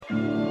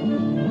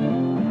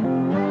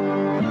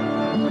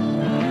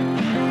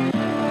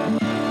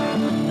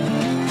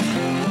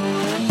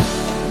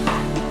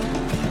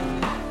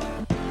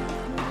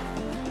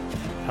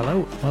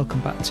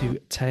welcome back to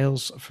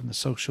Tales from the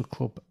Social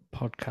Club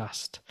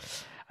podcast.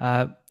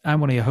 I'm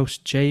one of your hosts,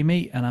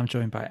 Jamie, and I'm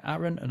joined by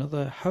Aaron,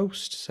 another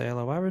host. Say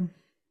hello, Aaron.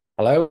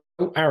 Hello,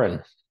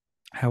 Aaron.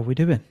 How are we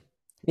doing?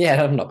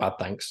 Yeah, I'm not bad,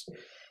 thanks.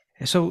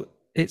 So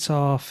it's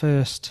our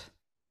first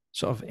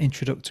sort of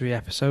introductory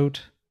episode,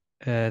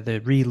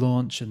 the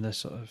relaunch and the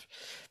sort of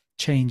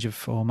change of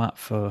format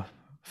for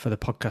the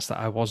podcast that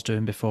I was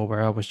doing before,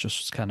 where I was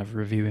just kind of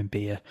reviewing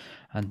beer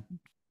and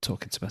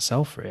talking to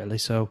myself, really.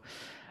 So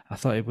I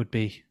thought it would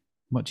be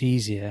much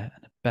easier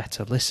and a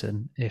better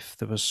listen if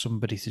there was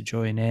somebody to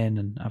join in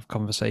and have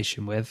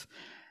conversation with.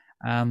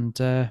 And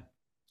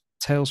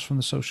Tales from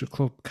the Social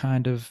Club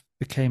kind of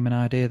became an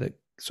idea that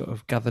sort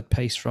of gathered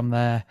pace from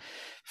there,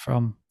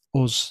 from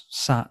us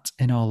sat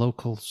in our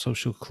local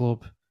social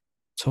club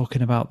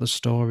talking about the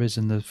stories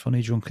and the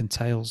funny drunken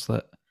tales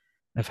that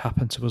have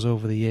happened to us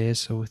over the years.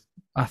 So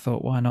I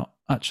thought, why not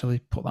actually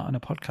put that in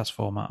a podcast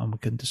format and we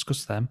can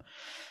discuss them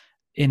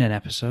in an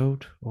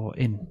episode or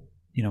in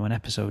an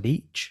episode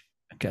each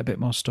and get a bit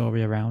more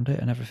story around it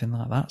and everything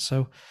like that.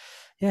 So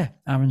yeah,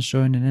 Aaron's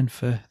joining in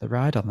for the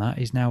ride on that.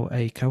 He's now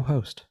a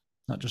co-host,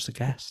 not just a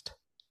guest.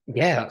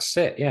 Yeah, that's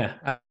it. Yeah.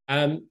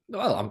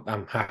 Well,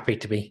 I'm happy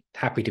to be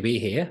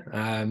here.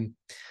 And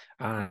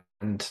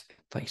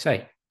like you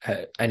say,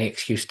 any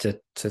excuse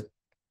to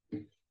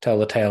tell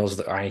the tales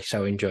that I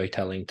so enjoy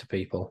telling to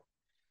people.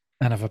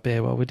 And have a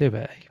beer while we do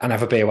it. And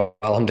have a beer while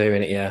I'm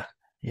doing it. Yeah.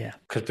 Yeah.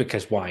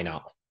 Because why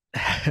not?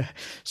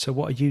 So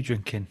what are you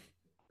drinking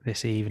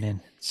this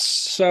evening?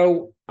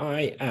 So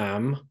I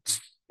am,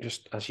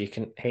 just as you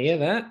can hear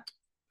that,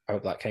 I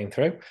hope that came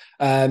through.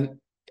 I'm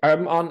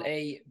on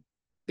a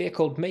beer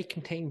called May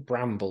Contain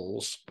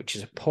Brambles, which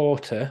is a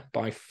porter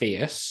by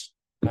Fierce.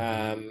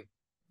 So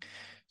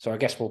I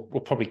guess we'll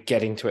probably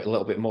get into it a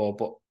little bit more,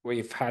 but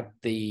we've had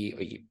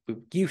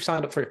you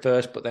signed up for it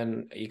first, but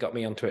then you got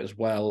me onto it as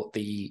well.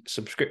 The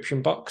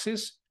subscription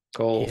boxes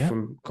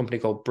from a company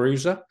called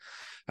Bruiser.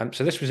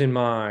 So this was in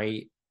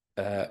my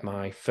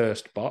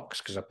first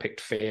box because I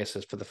picked Fierce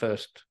as for the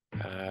first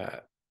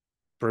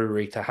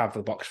brewery to have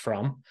the box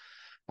from.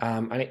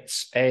 And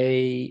it's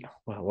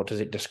what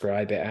does it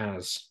describe it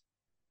as?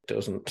 It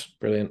doesn't.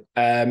 Brilliant.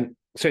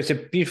 So it's a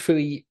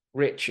beautifully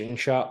rich and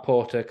sharp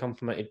porter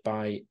complemented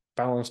by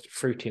balanced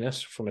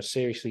fruitiness from a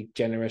seriously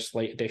generous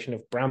late edition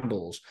of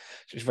Brambles.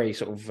 So it's very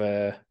sort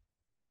of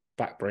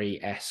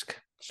Blackberry-esque,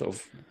 sort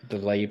of the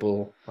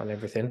label and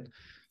everything.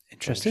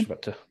 Interesting. So I'm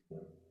just about to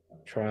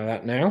try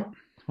that now.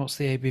 What's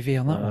the ABV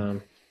on that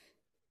one?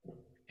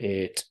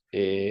 It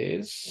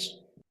is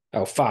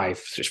 5.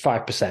 So it's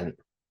 5%.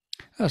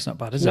 That's not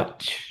bad, is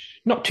it?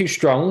 Not too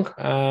strong.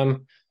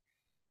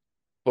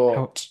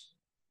 But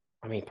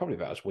I mean, probably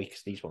about as weak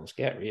as these ones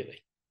get,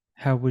 really.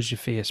 How was your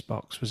Fierce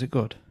box? Was it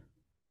good?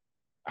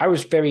 I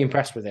was very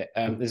impressed with it.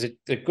 There's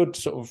a good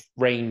sort of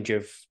range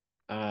of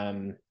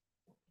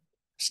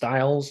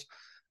styles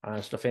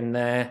and stuff in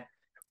there.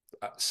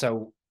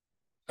 So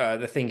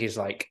the thing is,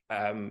 like,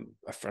 a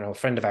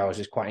friend of ours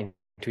is quite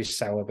into his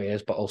sour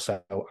beers, but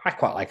also I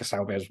quite like a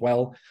sour beer as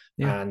well.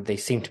 Yeah. And they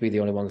seem to be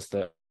the only ones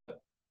that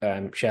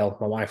Shell,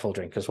 my wife, will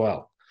drink as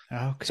well.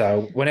 Okay.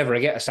 So whenever I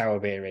get a sour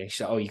beer in, she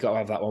said, "Oh, you got to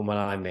have that one when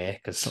I'm here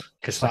because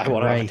I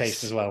want to have a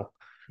taste as well."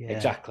 Yeah.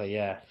 Exactly,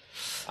 yeah.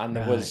 And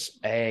there was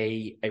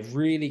a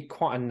really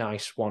quite a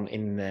nice one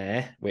in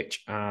there,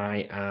 which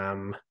I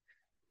am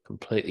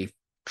completely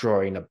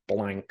drawing a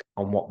blank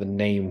on what the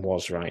name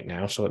was right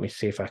now. So let me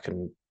see if I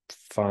can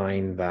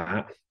find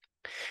that.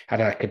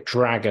 Had like a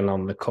dragon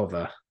on the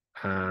cover,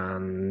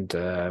 and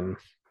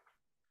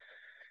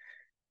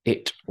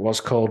it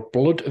was called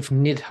Blood of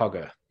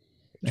Nidhogger.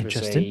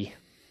 Interesting.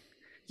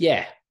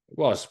 Yeah, it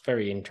was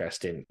very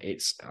interesting.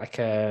 It's like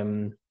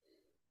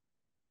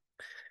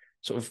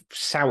sort of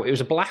sour. It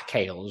was a black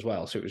ale as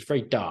well, so it was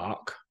very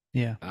dark.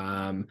 Yeah.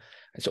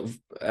 Sort of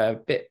a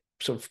bit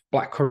sort of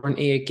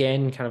blackcurranty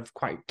again, kind of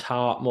quite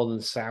tart more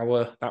than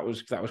sour. That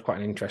was quite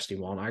an interesting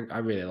one. I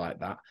really like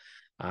that.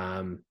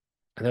 And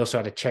they also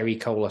had a cherry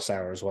cola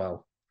sour as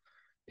well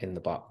in the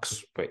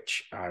box,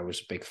 which I was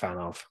a big fan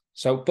of.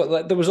 So,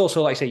 but there was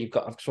also, like I say, you've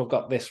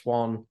got this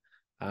one,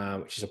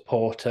 which is a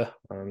porter,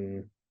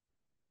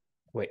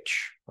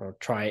 which I'll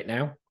try it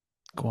now.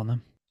 Go on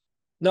then.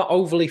 Not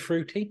overly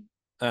fruity,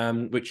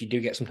 which you do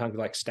get sometimes with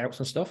like stouts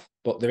and stuff,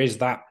 but there is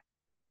that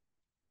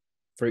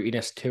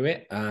fruitiness to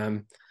it.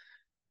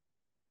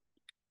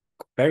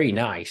 Very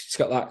nice. It's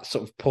got that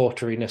sort of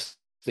porteriness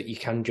that you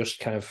can just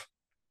kind of.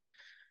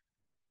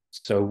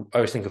 So I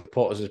always think of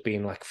porters as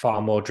being like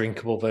far more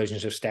drinkable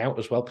versions of stout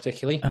as well,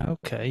 particularly.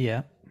 Okay,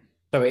 yeah.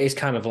 So it is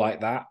kind of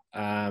like that.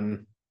 But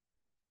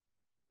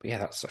yeah,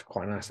 that's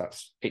quite nice.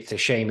 It's a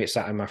shame it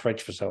sat in my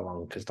fridge for so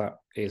long because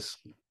it's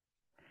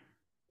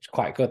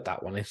quite good.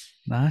 That one is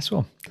nice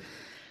one.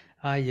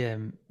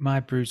 My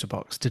Bruiser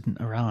box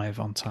didn't arrive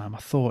on time. I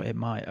thought it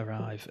might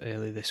arrive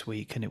early this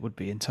week and it would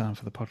be in time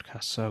for the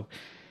podcast. So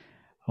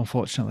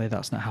unfortunately,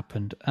 that's not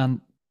happened.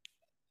 And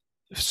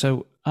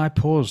so I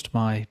paused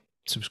my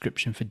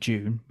subscription for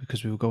June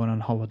because we were going on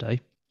holiday.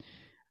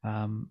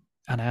 And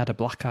and I had a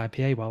black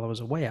IPA while I was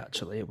away,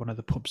 actually, at one of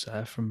the pubs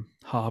there from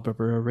Harbour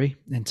Brewery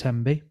in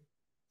Tenby.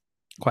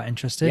 Quite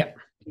interesting. Yep.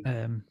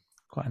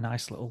 Quite a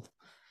nice little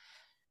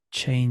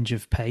change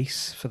of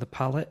pace for the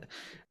palate.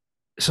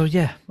 So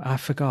yeah, I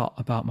forgot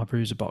about my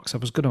bruiser box. I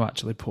was going to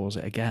actually pause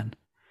it again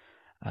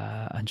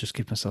and just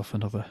give myself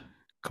another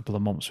couple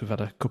of months. We've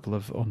had a couple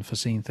of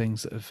unforeseen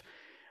things that have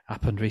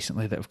happened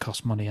recently that have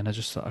cost money, and I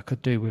just thought I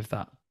could do with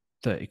that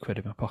 30 quid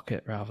in my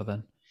pocket rather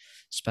than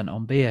spent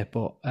on beer.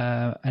 But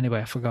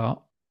anyway, I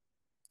forgot.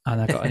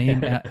 And I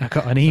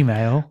got an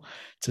email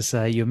to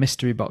say your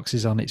mystery box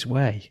is on its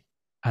way.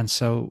 And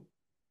so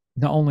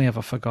not only have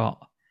I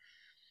forgot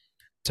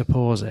to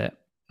pause it,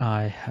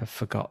 I have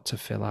forgot to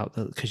fill out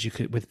because you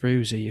could, with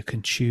Bruiser, you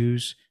can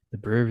choose the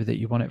brewery that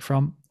you want it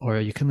from, or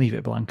you can leave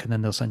it blank and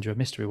then they'll send you a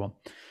mystery one.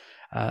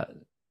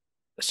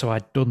 So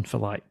I'd done for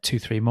like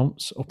 2-3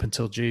 months up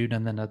until June,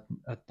 and then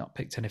I'd not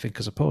picked anything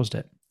because I paused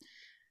it.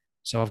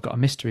 So I've got a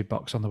mystery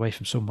box on the way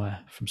from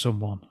somewhere, from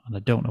someone, and I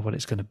don't know what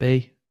it's going to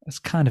be. It's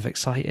kind of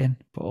exciting,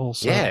 but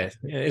also it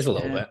is a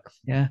little bit.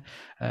 Yeah.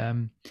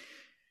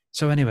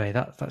 So anyway,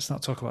 let's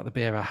not talk about the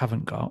beer I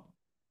haven't got.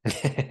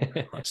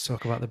 Let's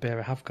talk about the beer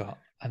I have got.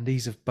 And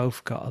these have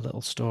both got a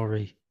little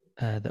story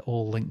that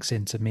all links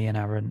into me and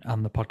Aaron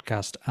and the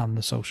podcast and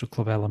the social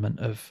club element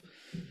of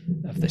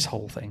this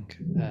whole thing.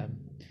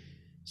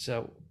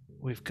 So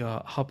we've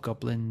got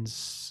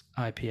Hobgoblin's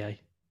IPA.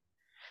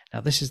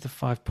 Now this is the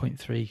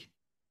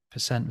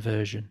 5.3%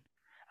 version,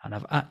 and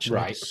I've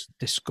actually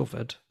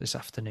discovered this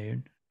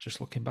afternoon,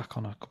 just looking back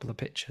on a couple of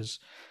pictures,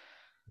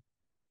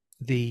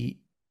 the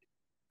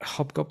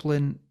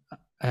Hobgoblin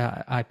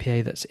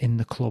IPA that's in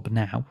the club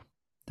now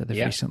that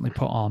they've recently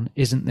put on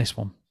isn't this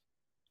one.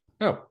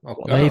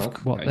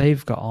 What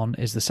they've got on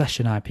is the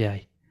Session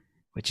IPA,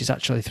 which is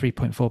actually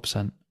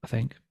 3.4%, I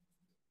think.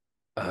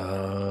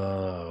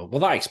 Well,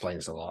 that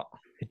explains a lot.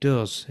 It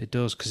does,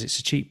 because it's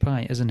a cheap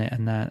pint, isn't it?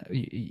 And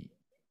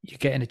you're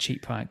getting a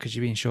cheap pint because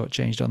you're being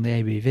shortchanged on the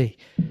ABV.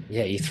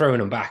 Yeah, you're throwing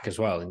them back as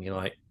well, and you're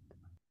like...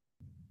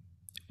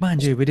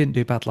 Mind you, we didn't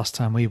do bad last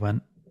time we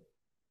went.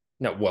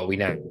 No, well, we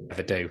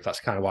never do. That's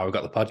kind of why we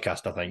got the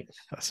podcast, I think.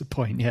 That's the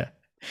point, yeah.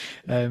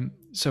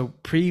 So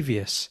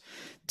previous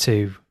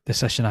to the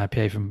Session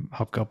IPA from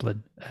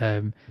Hobgoblin,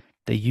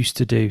 they used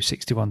to do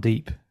 61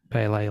 Deep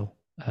Pale Ale,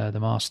 the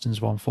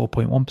Marston's one,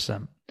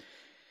 4.1%.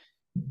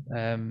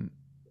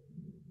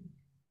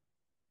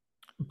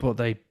 But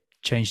they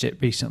changed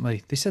it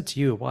recently. They said to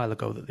you a while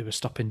ago that they were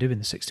stopping doing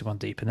the 61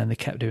 Deep, and then they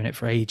kept doing it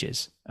for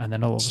ages. And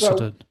then all of a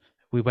sudden,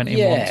 we went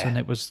in once and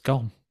it was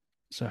gone.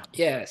 So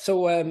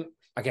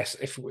I guess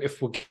if we're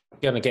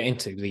going to get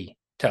into the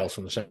tales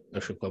from the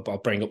social club, I'll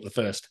bring up the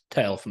first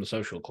tale from the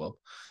social club.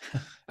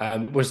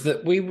 Was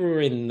that we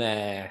were in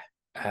there?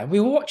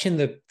 We were watching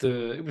it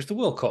was the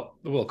World Cup.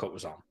 The World Cup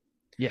was on.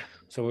 Yeah.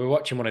 So we were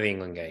watching one of the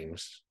England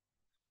games,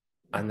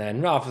 and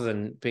then rather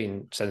than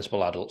being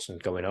sensible adults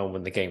and going home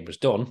when the game was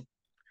done,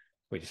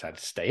 we decided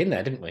to stay in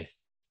there, didn't we?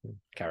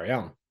 Carry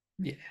on.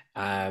 Yeah.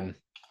 And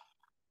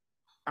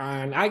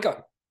I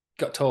got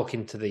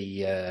talking to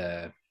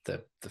the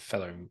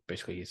fellow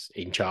basically is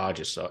in charge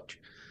as such,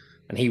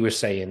 and he was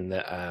saying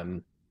that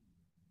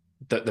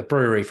that the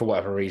brewery, for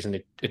whatever reason,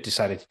 it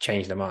decided to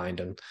change their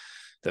mind, and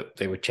that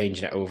they were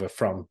changing it over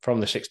from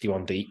the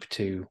 61 Deep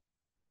to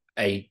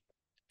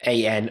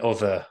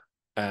other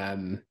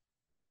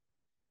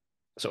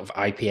sort of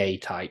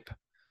IPA type,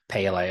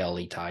 pale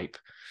ale type,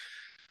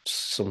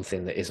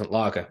 something that isn't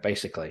lager,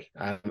 basically.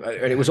 And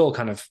it was all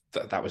kind of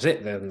that was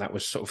it. Then that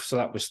was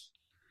that was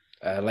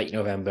late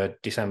November,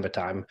 December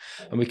time,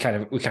 and we kind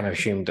of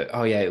assumed that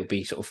it'll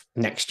be sort of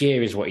next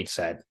year is what he'd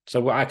said.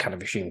 So I kind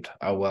of assumed,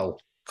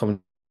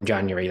 come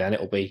January then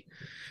it'll be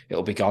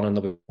gone and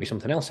there'll be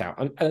something else out.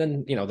 And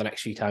then the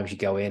next few times you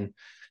go in,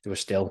 there was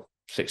still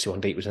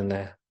 61 Deep was in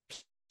there.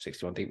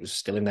 61 Deep was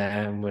still in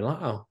there, and we're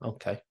like, oh,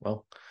 okay,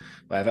 well,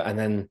 whatever. And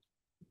then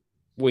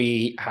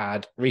we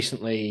had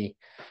recently,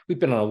 we've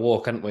been on a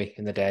walk, hadn't we,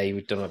 in the day?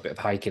 We've done a bit of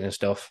hiking and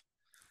stuff.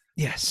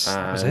 Yes,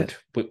 that was it.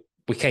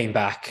 We came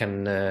back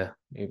and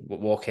we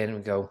walk in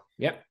and go,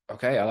 yep,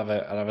 okay, I'll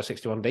have a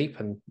 61 Deep,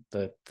 and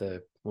the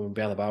woman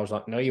behind the bar was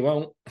like, no, you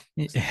won't.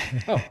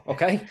 Oh,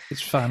 okay,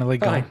 it's finally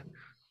gone.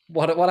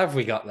 What have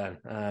we got then?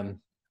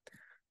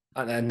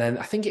 And then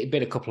I think it'd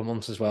been a couple of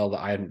months as well that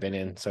I hadn't been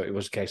in, so it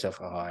was a case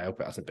of, I hope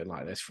it hasn't been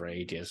like this for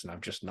ages, and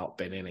I've just not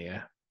been in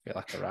here. I feel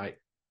like a right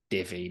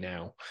divvy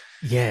now.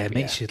 Yeah, it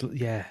makes you,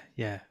 yeah.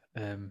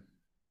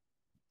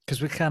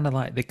 Because we're kind of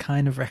like, they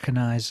kind of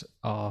recognise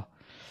our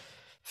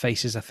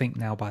faces, I think,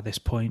 now by this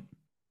point.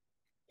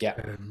 Yeah.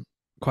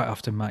 Quite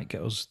often might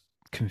get us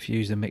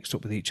confused and mixed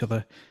up with each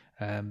other.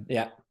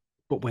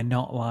 But we're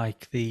not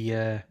like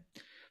the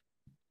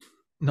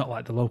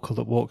local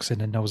that walks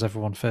in and knows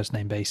everyone first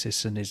name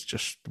basis and is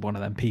just one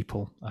of them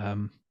people.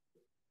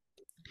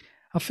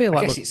 I feel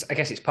like I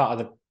guess it's part of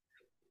the,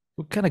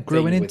 we're kind of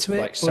growing into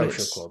it, like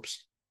social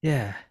clubs.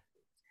 Yeah.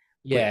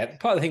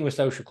 Part of the thing with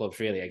social clubs,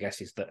 really, I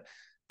guess, is that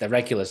the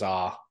regulars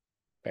are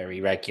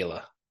very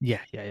regular, Yeah,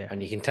 yeah, yeah.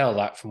 And you can tell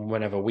that from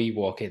whenever we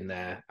walk in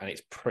there, and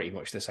it's pretty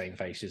much the same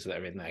faces that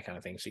are in there, kind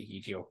of thing. So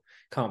you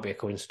can't be a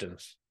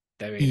coincidence.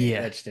 They're in it.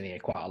 Yeah. They're just in here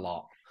quite a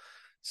lot.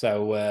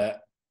 So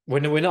we're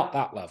not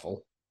that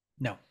level,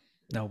 No,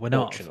 no, we're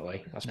not.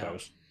 fortunately, I No.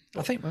 suppose.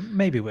 I think we're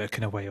maybe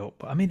working our way up,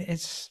 but I mean,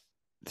 it,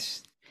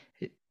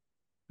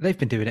 they've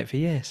been doing it for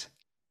years.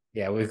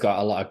 Yeah, we've got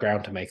a lot of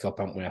ground to make up,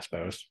 haven't we? I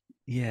suppose.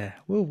 Yeah,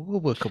 we'll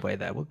work our way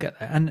there. We'll get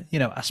there. And you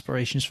know,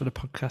 aspirations for the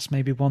podcast.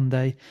 Maybe one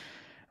day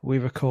we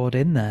record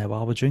in there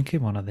while we're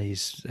drinking one of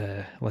these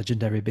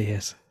legendary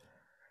beers.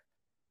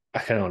 I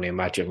can only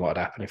imagine what would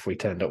happen if we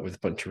turned up with a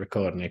bunch of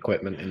recording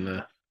equipment in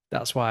there.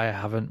 That's why I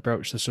haven't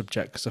broached the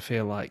subject, because I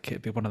feel like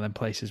it'd be one of them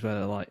places where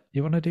they're like,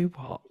 "You want to do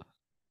what?"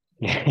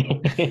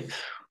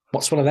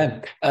 What's one of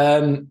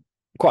them?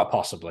 Quite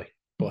possibly,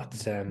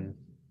 but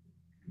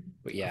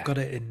yeah, I've got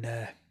it in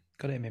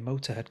my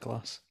Motorhead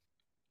glass.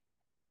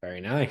 very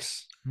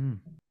nice. Mm.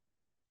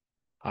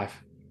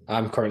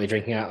 I'm currently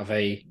drinking out of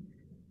a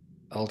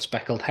old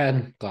speckled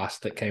hen glass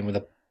that came with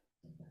a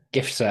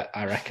gift set,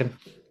 I reckon.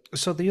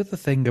 So the other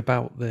thing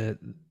about the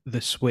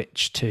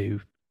switch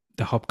to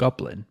the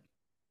Hobgoblin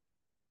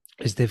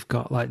is they've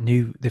got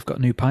new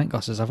pint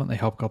glasses, haven't they?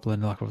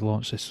 Hobgoblin, like I've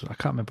launched this. I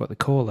can't remember what they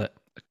call it,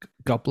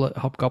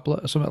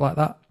 hobgoblet or something like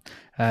that.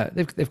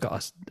 They've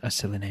got a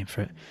silly name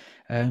for it,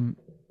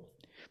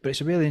 but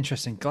it's a really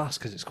interesting glass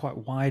because it's quite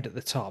wide at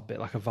the top, a bit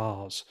like a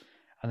vase,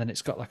 and then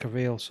it's got like a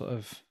real sort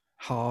of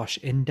harsh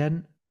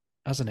indent,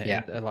 hasn't it?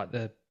 Yeah. Like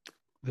the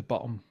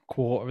bottom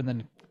quarter, and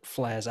then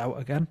flares out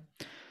again,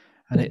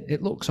 and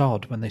it looks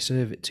odd when they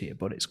serve it to you,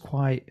 but it's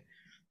quite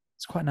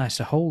nice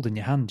to hold in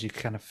your hand. You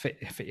kind of fit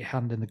your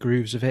hand in the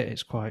grooves of it.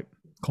 It's quite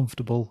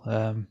comfortable.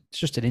 It's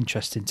just an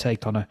interesting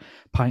take on a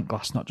pint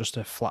glass, not just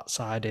a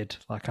flat-sided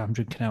like I'm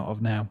drinking out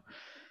of now.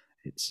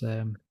 It's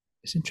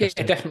interesting.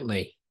 Yeah,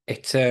 definitely.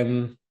 It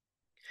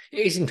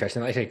is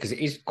interesting, like I say, because it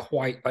is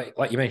quite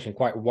like you mentioned,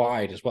 quite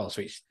wide as well.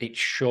 So it's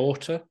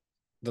shorter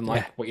than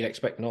what you'd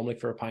expect normally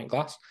for a pint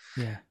glass.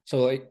 Yeah. So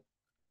like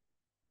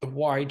the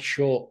wide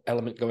short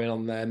element going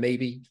on there,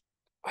 maybe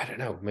I don't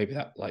know, maybe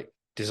that like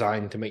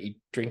designed to make you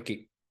drink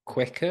it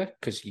quicker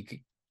because you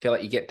feel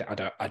like you get.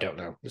 I don't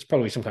know. There's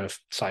probably some kind of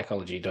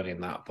psychology done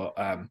in that, but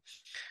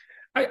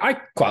I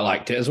quite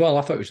liked it as well.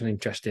 I thought it was an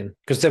interesting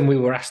because then we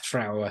were asked for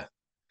our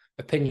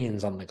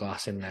opinions on the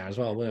glass in there as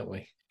well, weren't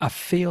we? I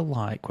feel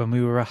like when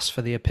we were asked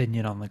for the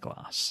opinion on the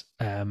glass,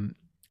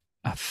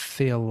 I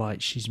feel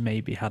like she's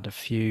maybe had a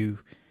few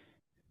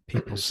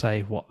people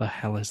say, "What the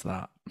hell is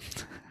that?"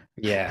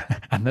 Yeah,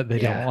 and that they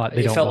don't like. They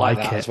it don't felt like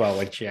that it as well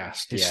when she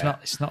asked. It's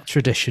not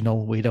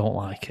traditional. We don't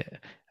like it.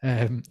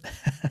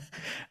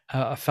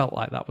 I felt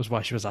like that was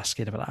why she was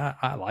asking, but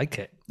I like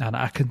it, and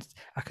I can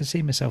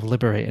see myself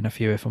liberating a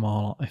few if I'm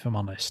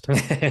honest.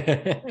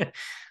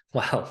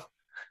 Well,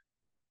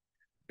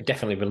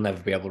 definitely will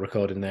never be able to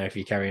record in there if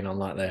you're carrying on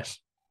like this.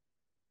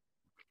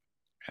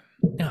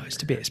 No, it's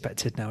to be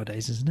expected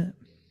nowadays, isn't it?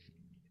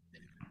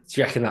 Do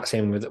you reckon that's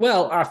in with?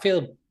 Well, I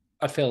feel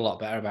a lot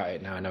better about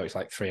it now. I know it's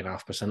like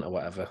 3.5% or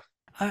whatever.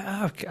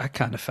 I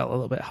kind of felt a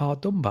little bit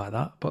hard done by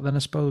that, but then I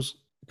suppose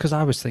because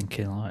I was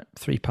thinking like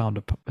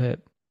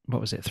 £3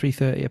 what was it,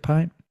 £3.30 a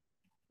pint,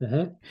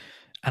 mm-hmm.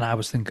 and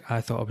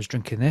I thought I was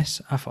drinking this.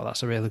 I thought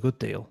that's a really good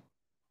deal.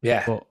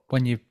 Yeah, but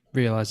when you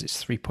realise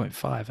it's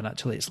 3.5 and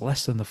actually it's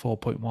less than the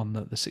 4.1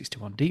 that the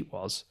 61 Deep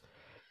was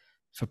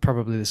for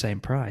probably the same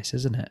price,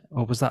 isn't it?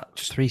 Or was that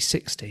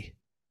 360?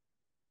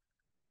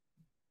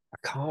 I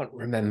can't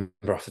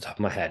remember off the top of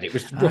my head. It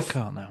was rough, I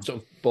can't now.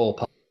 Sort of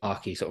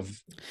ballparky, sort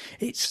of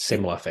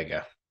similar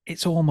figure.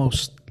 It's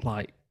almost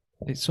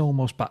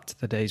back to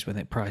the days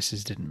when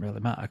prices didn't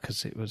really matter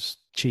because it was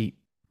cheap.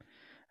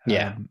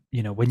 Yeah.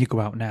 When you go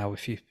out now,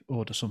 if you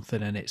order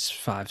something and it's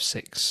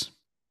 £5-6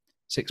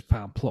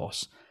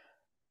 plus,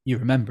 you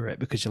remember it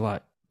because you're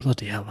like,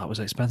 bloody hell, that was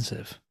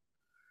expensive.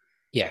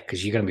 Yeah,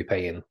 because you're going to be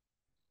paying,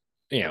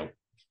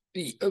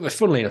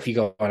 funnily enough, you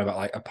go on about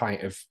like a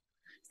pint of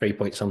 3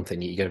 point something,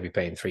 you're going to be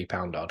paying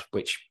 £3 odd,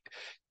 which,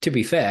 to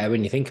be fair,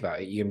 when you think about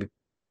it, you're going to be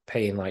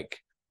paying like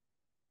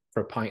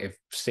for a pint of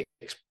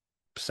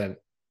 6%,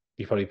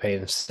 you're probably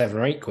paying 7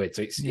 or 8 quid.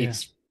 So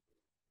it's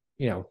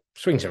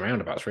swings and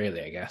roundabouts,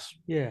 really, I guess.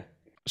 Yeah.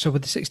 So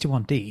with the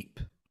 61 Deep,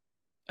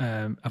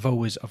 I've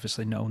always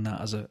obviously known that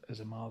as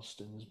a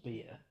Marston's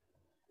beer.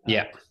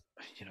 Yeah.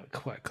 It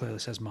quite clearly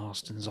says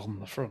Marston's on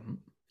the front.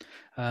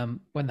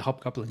 When the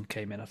Hobgoblin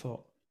came in, I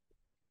thought,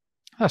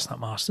 that's not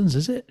Marston's,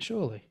 is it?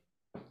 Surely.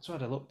 So I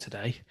had a look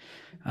today,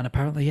 and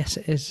apparently, yes,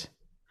 it is.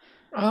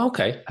 Oh,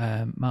 okay.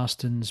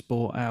 Marston's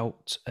bought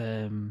out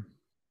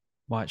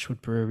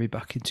Whitewood Brewery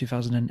back in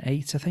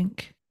 2008, I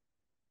think.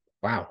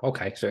 Wow.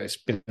 Okay. So it's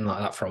been like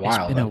that for a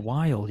while. It's been a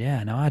while,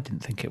 yeah. No, I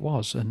didn't think it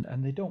was.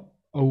 And they don't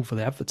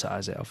overly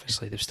advertise it,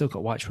 obviously. They've still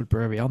got Whitewood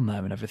Brewery on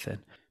there and everything.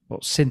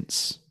 But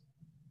since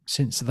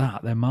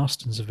that, their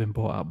Marston's have been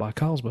bought out by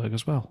Carlsberg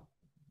as well.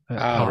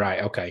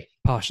 Right. Okay.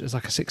 It's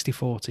like a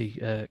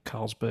 60-40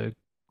 Carlsberg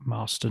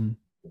Marston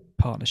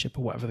partnership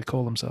or whatever they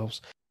call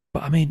themselves.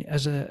 But I mean,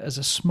 as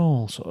a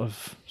small sort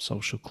of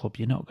social club,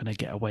 you're not going to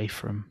get away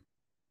from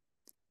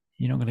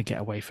you're not going to get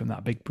away from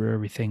that big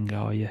brewery thing,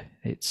 are you?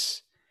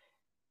 It's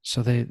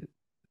so their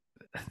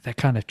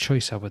kind of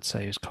choice, I would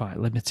say, is quite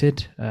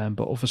limited.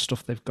 But other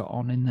stuff they've got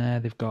on in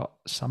there, they've got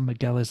San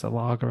Miguel as the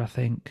lager, I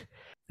think.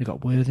 They've got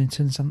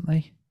Worthingtons, haven't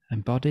they?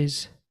 And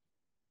Bodies.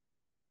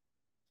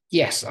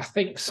 Yes, I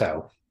think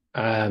so.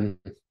 Have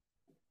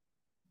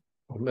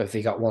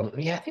they got one?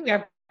 Yeah, I think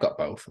they've got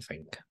both, I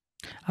think.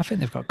 I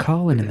think they've got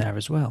Carlin in there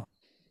as well,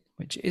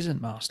 which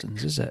isn't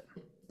Marston's, is it?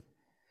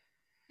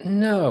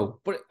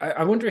 No, but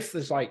I wonder if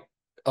there's like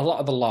a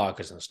lot of the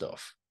lagers and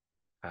stuff.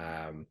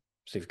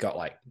 So you've got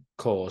like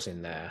Coors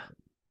in there,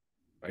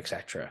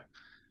 etc.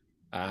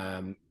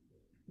 I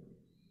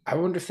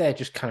wonder if they're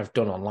just kind of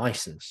done on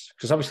license,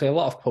 because obviously a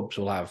lot of pubs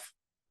will have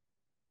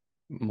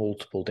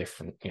multiple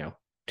different,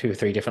 2 or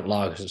 3 different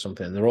lagers or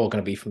something, and they're all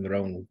going to be from their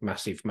own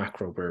massive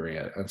macro brewery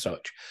and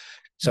such.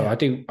 So yeah.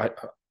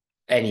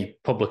 Any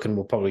publican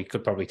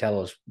could probably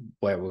tell us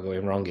where we're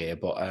going wrong here,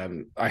 but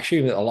I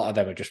assume that a lot of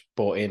them are just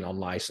bought in on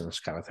license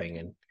kind of thing,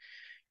 and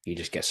you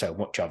just get so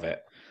much of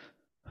it.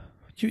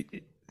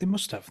 They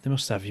must have.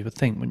 You would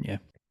think, wouldn't you?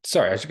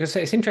 Sorry, I was going to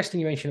say, it's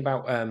interesting you mentioned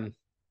about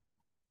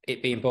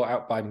it being bought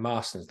out by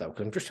Marston's, though,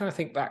 because I'm just trying to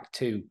think back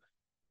to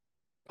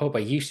pub I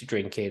used to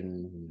drink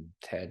in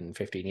 10,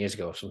 15 years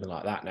ago or something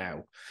like that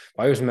now.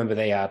 I always remember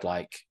they had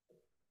like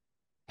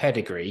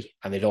Pedigree,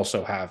 and they'd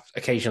also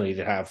occasionally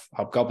they'd have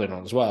Hobgoblin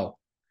on as well.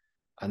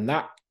 And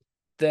that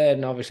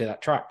then obviously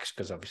that tracks,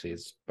 because obviously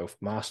it's both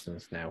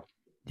Marston's now.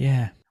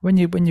 Yeah. When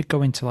you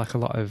go into like a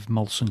lot of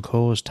Molson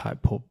Coors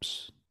type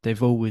pubs,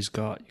 they've always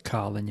got your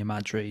Carlin, your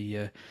Madry,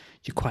 your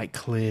quite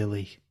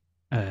clearly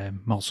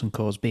Molson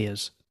Coors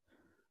beers.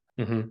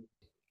 Mm-hmm.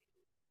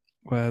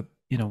 Where,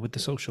 with the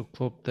social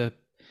club,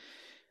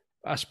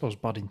 I suppose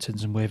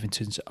Boddingtons and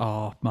Worthingtons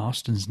are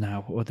Marston's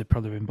now, or they've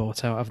probably been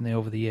bought out, haven't they,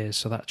 over the years?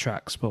 So that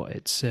tracks. But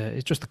it's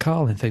just the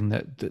Carlin thing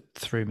that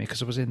threw me,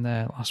 because I was in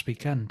there last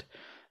weekend.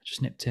 I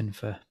just nipped in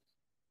for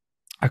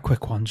a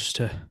quick one, just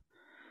to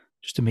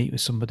meet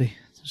with somebody,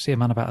 see a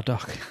man about a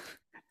dock,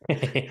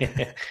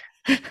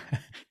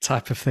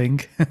 type of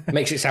thing.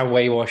 Makes it sound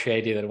way more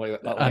shady than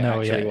what that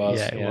actually was.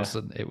 Yeah, it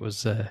wasn't. It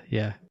was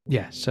yeah.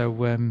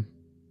 So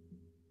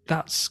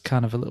that's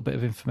kind of a little bit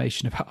of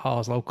information about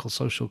our local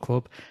social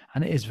club,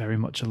 and it is very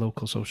much a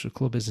local social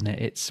club, isn't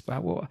it? It's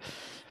about what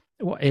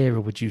era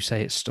would you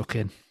say it's stuck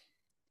in?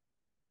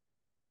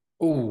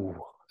 Feel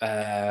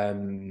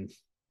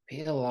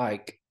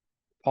like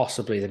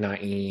possibly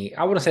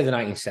I want to say the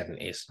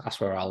 1970s.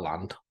 That's where I'll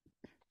land.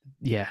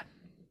 Yeah,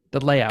 the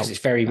layout. It's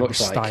very much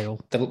style.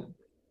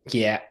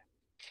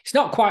 It's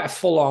not quite a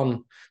full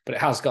on, but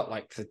it has got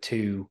like the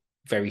 2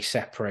 very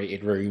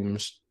separated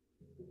rooms.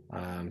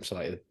 So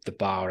like the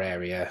bar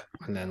area,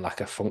 and then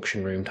like a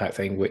function room type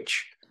thing,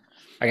 which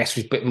I guess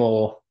was a bit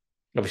more.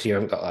 Obviously, you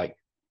haven't got like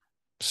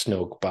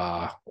snug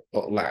bar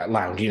or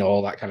lounge,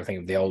 all that kind of thing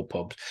of the old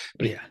pubs.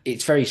 But yeah,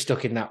 it's very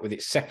stuck in that with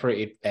its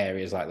separated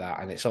areas like that,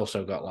 and it's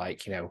also got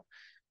like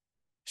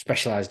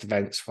specialized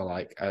events for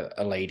like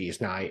a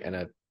ladies' night and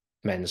a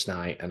men's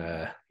night and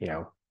a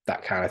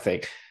that kind of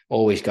thing.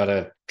 Always got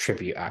a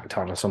tribute act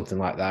on or something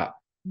like that.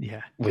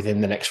 Yeah,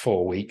 within the next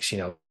 4 weeks,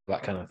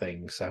 that kind of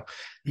thing. So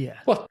yeah,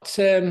 but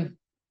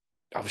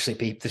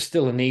obviously there's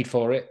still a need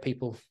for it.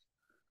 People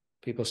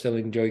still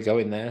enjoy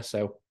going there,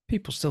 so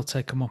people still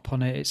take them up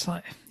on it. It's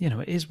like,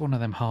 it is one of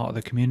them heart of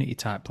the community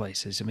type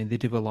places. I mean, they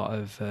do a lot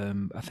of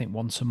I think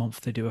once a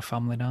month they do a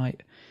family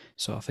night,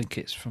 so I think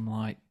it's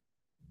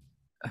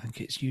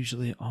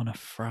usually on a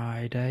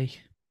Friday,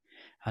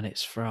 and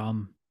it's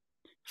from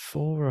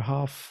 4 or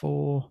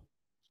 4:30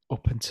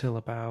 up until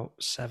about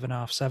 7,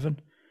 7:30.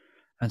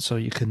 And so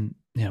you can,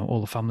 all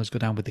the families go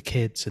down with the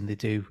kids, and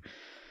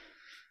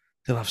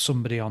they'll have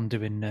somebody on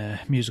doing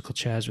musical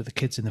chairs with the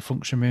kids in the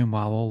function room,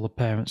 while all the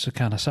parents are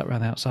kind of sat around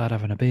the outside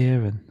having a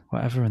beer and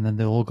whatever. And then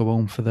they'll all go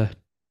home for the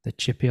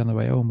chippy on the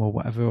way home, or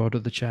whatever, order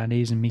the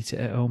Chinese and meet it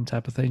at home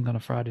type of thing on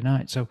a Friday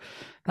night. So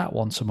that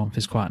once a month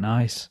is quite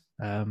nice.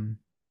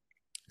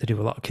 They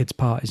do a lot of kids'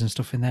 parties and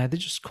stuff in there. They're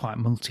just quite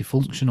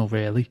multifunctional,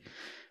 really.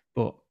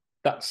 But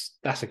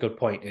that's a good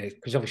point,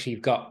 because obviously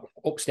you've got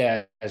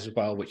upstairs as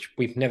well, which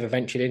we've never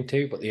ventured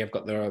into, but they've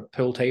got their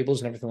pool tables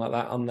and everything like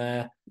that on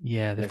there.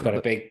 Yeah, they've got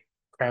a big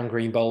Crown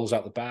Green bowls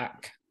out the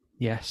back.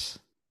 Yes,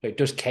 so it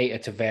does cater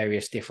to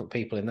various different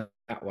people in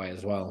that way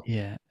as well.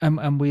 Yeah,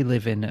 and we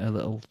live in a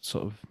little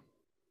sort of,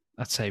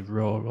 I'd say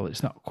rural.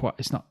 It's not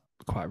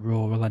quite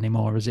rural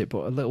anymore, is it?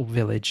 But a little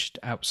village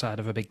outside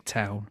of a big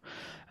town.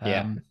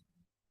 Yeah,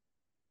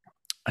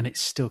 and it's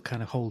still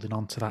kind of holding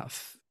on to that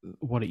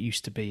what it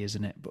used to be,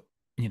 isn't it? But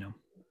in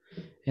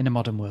a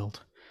modern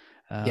world.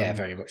 Yeah,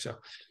 very much so.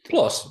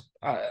 Plus,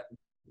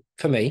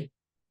 for me,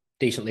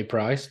 decently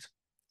priced.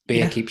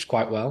 Beer keeps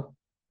quite well.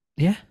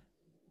 Yeah,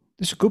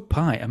 it's a good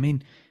pint. I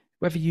mean,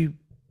 whether you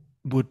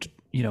would,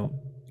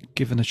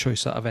 given the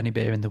choice out of any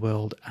beer in the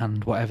world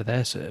and whatever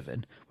they're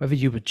serving, whether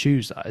you would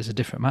choose that is a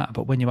different matter.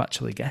 But when you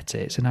actually get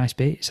it, it's a nice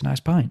beer. It's a nice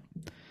pint.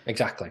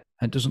 Exactly.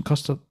 And it doesn't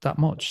cost that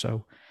much.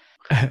 So,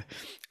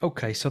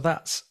 okay, so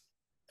that's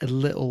a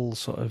little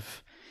sort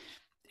of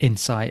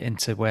insight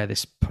into where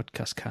this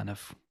podcast kind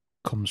of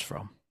comes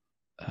from,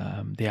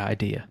 the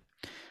idea.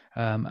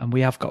 And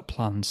we have got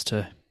plans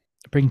to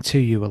bring to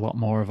you a lot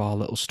more of our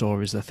little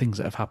stories, the things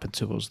that have happened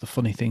to us, the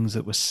funny things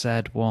that were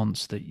said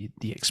once, the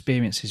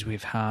experiences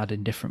we've had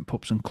in different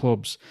pubs and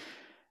clubs,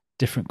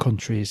 different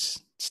countries,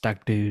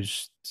 stag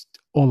do's,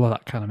 all of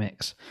that kind of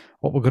mix.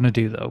 What we're going to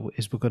do though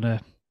is we're going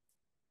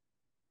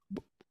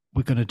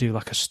to do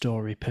like a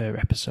story per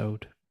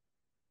episode,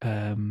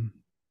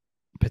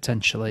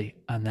 potentially,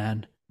 and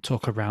then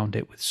talk around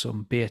it with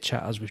some beer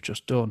chat as we've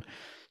just done,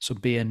 some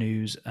beer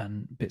news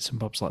and bits and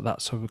bobs like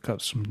that. So we've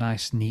got some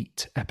nice,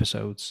 neat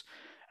episodes.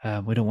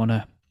 We don't want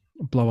to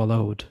blow a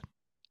load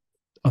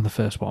on the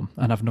first one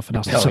and have nothing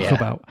else to talk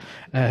about.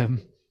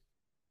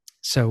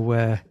 So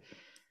I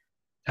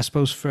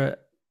suppose for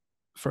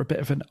a bit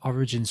of an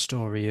origin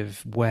story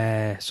of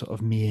where sort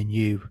of me and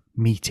you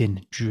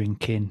meeting,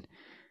 drinking,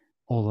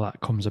 all of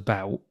that comes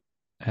about,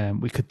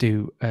 we could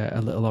do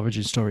a little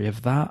origin story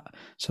of that.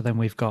 So then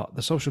we've got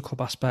the social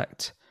club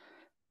aspect,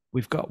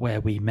 we've got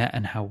where we met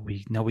and how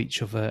we know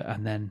each other,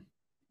 and then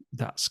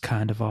that's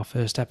kind of our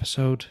first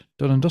episode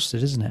done and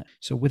dusted, isn't it?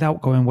 So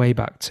without going way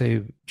back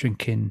to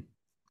drinking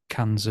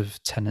cans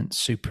of Tennent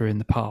Super in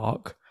the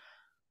park,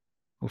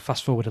 we'll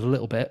fast forward a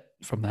little bit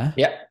from there.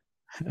 Yeah.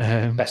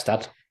 Best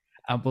dad.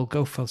 And we'll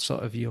go for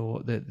sort of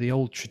the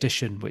old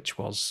tradition, which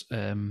was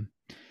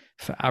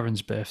for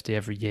Aaron's birthday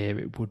every year,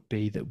 it would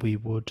be that we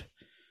would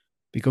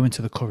be going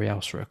to the curry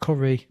house for a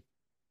curry,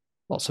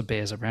 lots of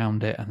beers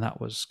around it, and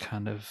that was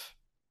kind of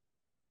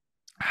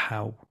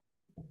how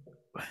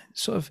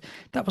sort of,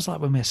 that was like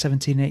when we were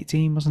 17,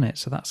 18, wasn't it?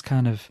 So that's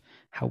kind of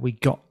how we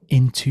got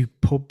into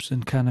pubs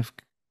and kind of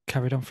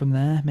carried on from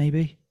there,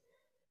 maybe?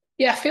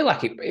 Yeah, I feel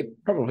like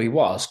it probably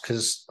was,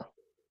 because,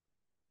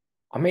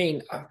 I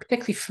mean,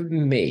 particularly for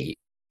me,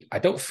 I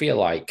don't feel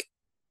like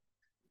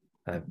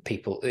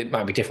people, it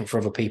might be different for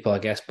other people, I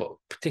guess, but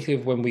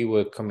particularly when we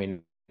were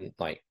coming,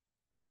 like,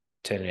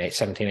 turning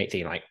 17,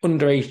 18, like,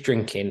 underage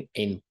drinking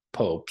in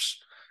pubs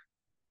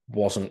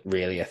wasn't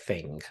really a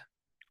thing.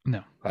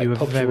 No, like, you were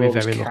very,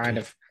 very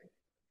lucky.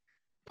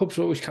 Pubs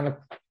were always kind of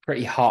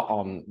pretty hot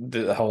on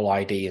the whole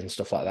ID and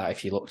stuff like that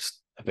if you looked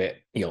a bit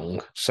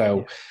young.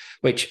 So,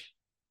 which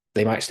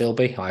they might still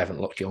be. I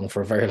haven't looked young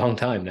for a very long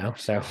time now.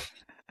 So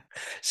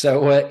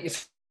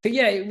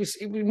yeah,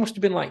 it must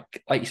have been like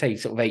you say,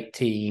 sort of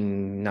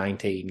 18,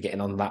 19,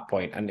 getting on that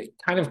point. And it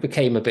kind of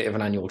became a bit of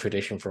an annual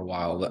tradition for a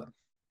while,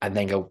 and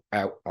then go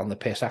out on the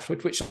piss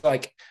afterwards, which,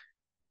 like,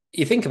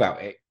 you think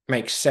about it,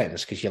 makes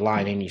sense, because you're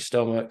lying in your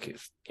stomach.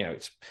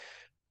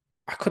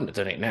 I couldn't have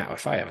done it now.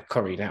 If I have a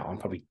curry now,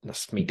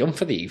 that's me done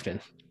for the evening.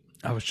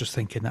 I was just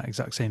thinking that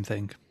exact same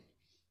thing.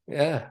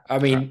 Yeah, I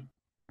mean,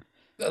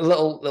 a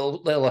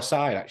little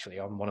aside, actually,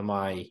 on one of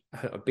my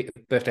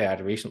birthday I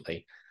had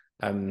recently,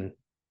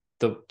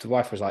 the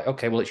wife was like,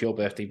 "Okay, well, it's your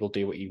birthday. We'll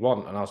do what you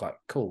want." And I was like,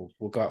 "Cool,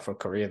 we'll go out for a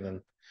curry and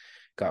then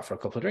go out for a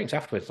couple of drinks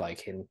afterwards,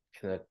 like in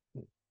the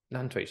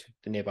Nantwich,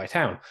 the nearby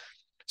town."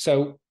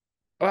 So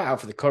I went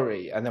out for the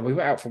curry, and then we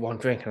went out for one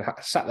drink, and I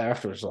sat there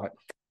afterwards like,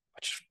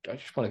 I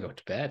just want to go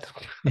to bed.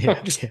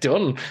 I'm just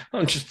done.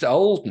 I'm just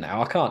old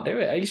now. I can't do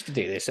it. I used to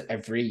do this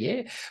every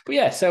year. But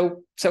yeah,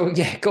 so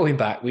yeah, going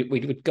back, we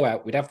would go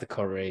out, we'd have the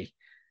curry,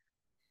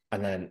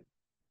 and then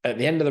at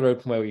the end of the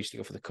road from where we used to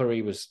go for the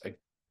curry was a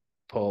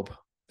pub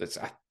that's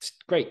a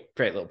great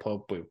little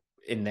pub. We're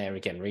in there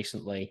again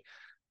recently.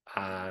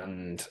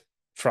 And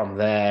from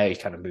there, he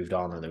kind of moved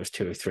on, and there was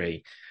 2 or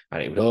 3,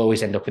 and it would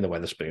always end up in the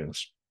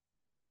Wetherspoons.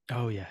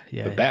 Oh, yeah.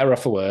 For better or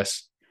for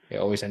worse, it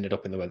always ended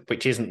up in the Weather,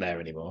 which isn't there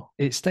anymore.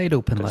 It stayed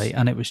open late,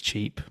 and it was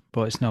cheap,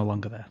 but it's no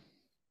longer there.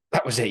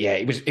 That was it. Yeah,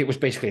 it was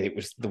basically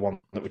the one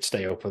that would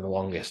stay open the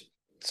longest.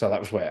 So that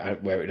was where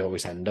it would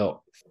always end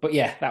up. But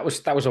yeah, that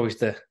was always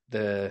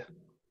the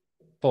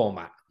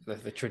format,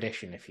 the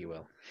tradition, if you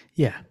will.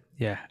 Yeah,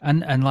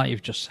 and like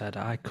you've just said,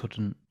 I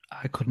couldn't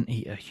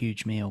eat a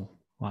huge meal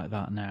like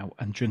that now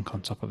and drink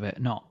on top of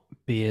it. Not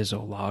beers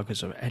or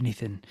lagers or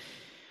anything,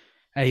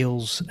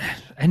 ales,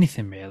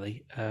 anything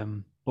really.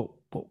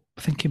 But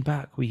thinking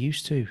back, we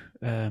used to.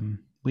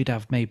 We'd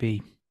have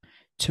maybe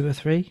 2 or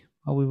 3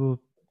 while we were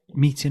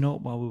meeting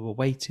up, while we were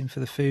waiting for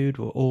the food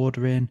or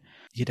ordering.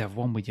 You'd have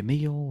one with your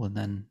meal, and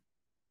then,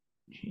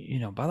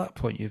 by that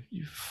point,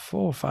 you're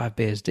 4 or 5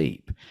 beers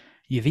deep.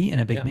 You've eaten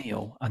a big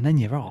meal, and then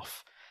you're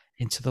off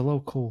into the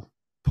local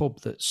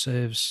pub that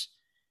serves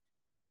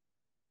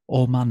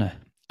all manner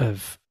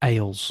of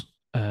ales.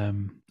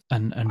 And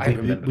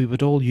we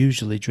would all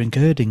usually drink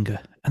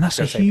Erdinger, and that's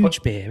a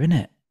huge beer, isn't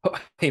it?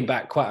 Putting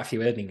back quite a few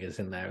Erdingers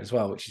in there as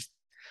well, which is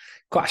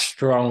quite a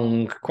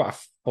strong, quite a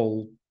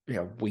full,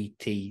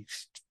 wheaty,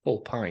 full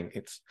pint.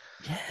 It's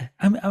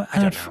I don't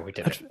know how we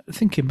did it.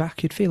 Thinking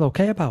back, you'd feel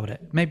okay about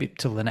it. Maybe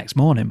till the next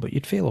morning, but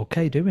you'd feel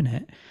okay doing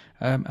it.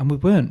 And we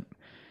weren't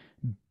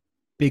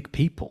big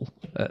people,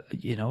 at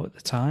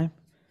the time.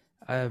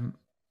 I'm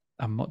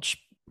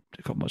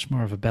got much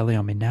more of a belly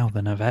on me now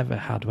than I've ever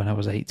had when I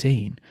was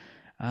 18.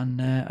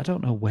 And I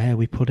don't know where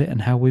we put it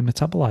and how we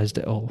metabolized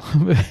it all.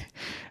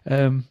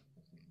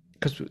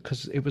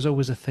 because it was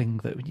always a thing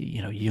that,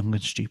 you know, young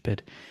and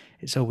stupid.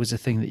 It's always a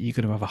thing that you're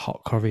going to have a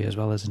hot curry as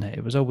well, isn't it?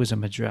 It was always a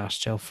Madras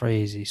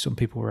jalfrezi. Some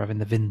people were having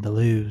the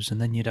vindaloos,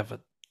 and then you'd have a,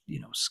 you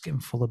know, skim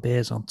full of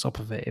beers on top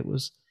of it. It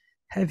was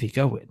heavy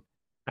going.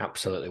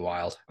 Absolutely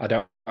wild.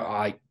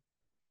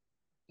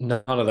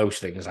 None of those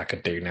things I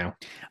could do now.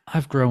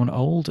 I've grown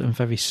old and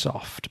very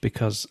soft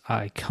because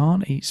I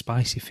can't eat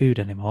spicy food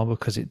anymore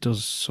because it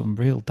does some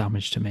real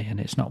damage to me and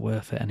it's not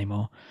worth it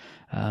anymore.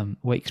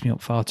 Wakes me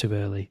up far too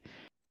early.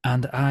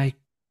 And I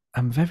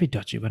am very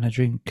dodgy when I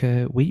drink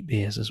wheat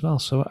beers as well.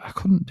 So I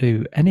couldn't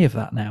do any of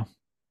that now.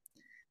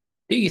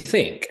 Do you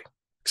think,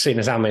 seeing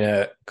as I'm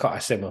in quite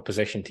a similar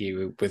position to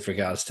you with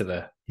regards to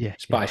the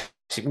spice,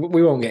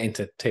 we won't get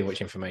into too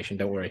much information,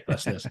 don't worry,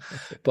 listeners.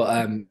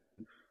 But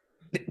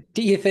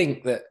do you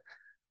think that,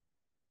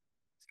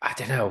 I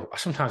don't know,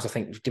 sometimes I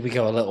think, did we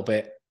go a little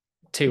bit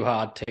too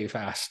hard, too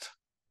fast?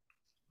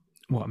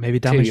 What, maybe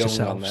damaged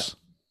ourselves?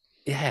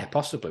 Yeah,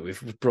 possibly.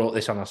 We've brought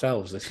this on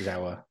ourselves. This is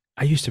our...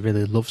 I used to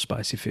really love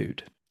spicy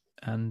food.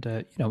 And,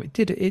 you know, it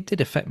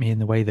did affect me in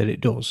the way that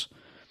it does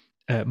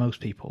most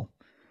people.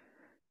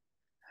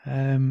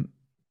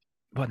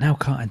 But now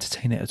can't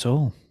entertain it at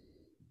all.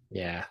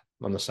 Yeah,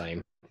 I'm the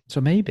same.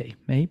 So maybe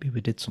we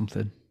did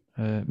something.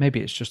 Maybe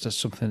it's just as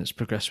something that's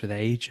progressed with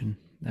age, and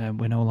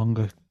we no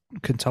longer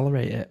can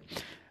tolerate it.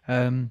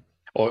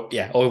 Or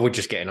we're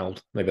just getting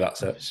old. Maybe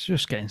that's it. It's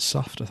just getting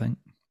soft, I think.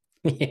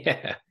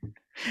 Yeah.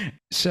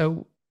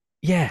 So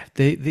yeah,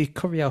 the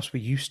curry house we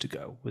used to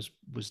go was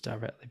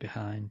directly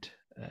behind,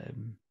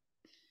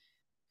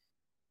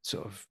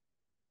 sort of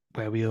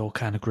where we all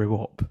kind of grew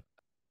up.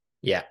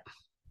 Yeah.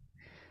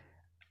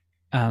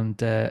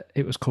 And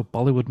it was called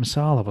Bollywood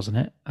Masala, wasn't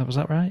it? Was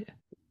that right?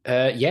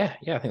 Yeah,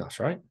 I think that's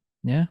right.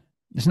 Yeah,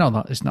 it's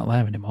not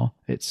there anymore.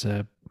 It's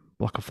a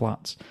block of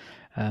flats,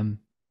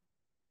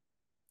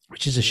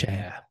 which is a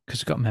shame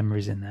because we've got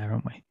memories in there,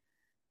 haven't we?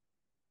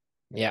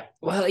 Yeah.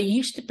 Well, it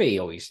used to be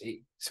always.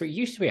 So it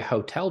used to be a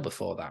hotel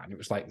before that, and it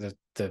was like the.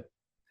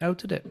 Oh,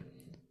 did it?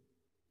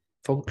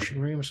 Function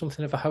room or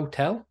something of a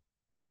hotel,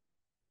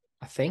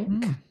 I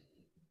think.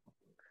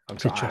 I'm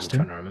trying to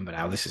remember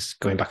now. This is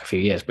going back a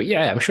few years, but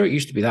yeah, I'm sure it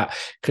used to be that,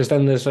 because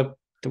then there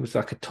was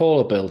like a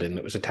taller building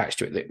that was attached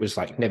to it that was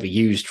like never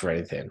used for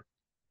anything.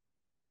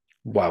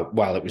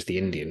 While it was the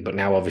Indian, but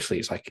now obviously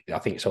it's like, I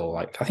think it's all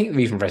like, I think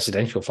they're even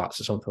residential flats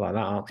or something like that,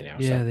 aren't they now?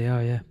 Yeah, so. They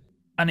are. Yeah,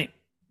 and it,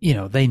 you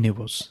know, they knew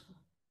us.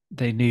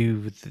 They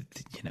knew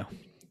that, you know,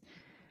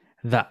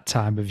 that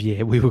time of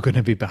year we were going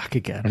to be back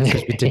again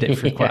because we did it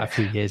for quite a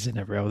few years in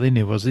a row. They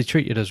knew us. They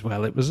treated us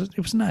well. It was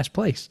a nice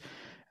place.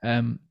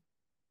 There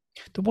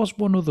was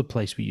one other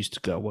place we used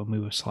to go when we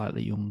were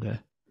slightly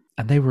younger,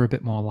 and they were a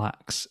bit more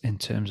lax in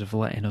terms of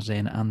letting us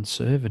in and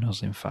serving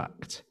us, in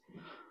fact,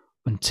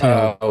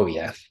 until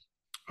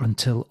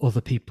until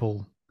other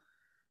people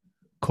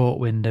caught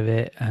wind of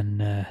it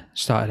and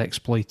started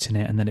exploiting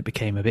it, and then it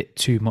became a bit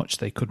too much.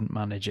 They couldn't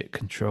manage it,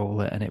 control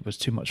it, and it was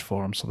too much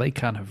for them. So they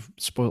kind of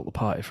spoilt the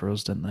party for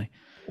us, didn't they?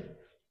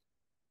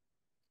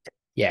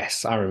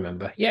 Yes, I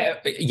remember. Yeah,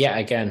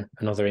 again,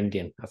 another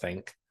Indian, I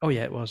think. Oh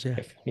yeah, it was.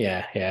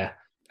 Yeah. Yeah.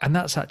 And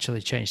that's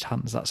actually changed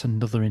hands. That's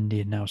another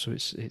Indian now, so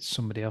it's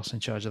somebody else in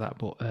charge of that.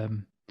 But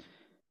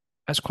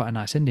that's quite a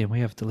nice Indian.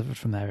 We have delivered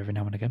from there every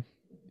now and again.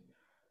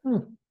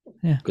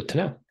 Yeah, good to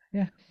know.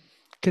 Yeah,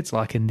 kids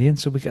like Indian,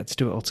 so we get to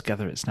do it all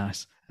together. It's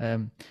nice.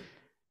 Has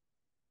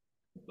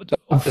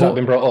that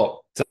been brought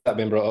up? Has that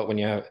been brought up when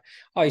you?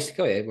 I used to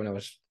go here when I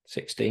was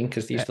 16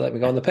 because they used to let me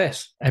go on the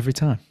piss every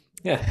time.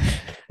 Yeah,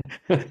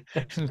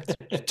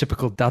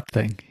 typical dad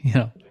thing, you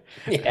know.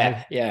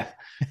 Yeah.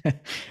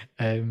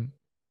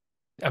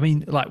 I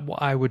mean, like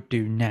what I would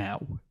do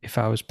now if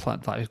I was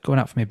like going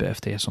out for my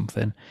birthday or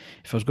something.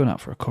 If I was going out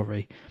for a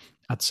curry,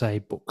 I'd say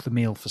book the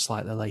meal for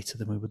slightly later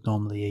than we would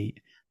normally eat.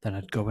 Then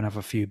I'd go and have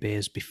a few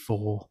beers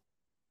before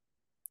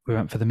we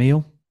went for the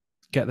meal,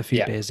 get the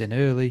few beers in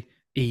early,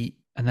 eat,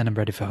 and then I'm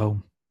ready for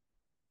home.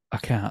 I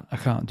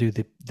can't do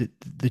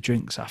the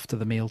drinks after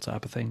the meal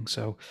type of thing.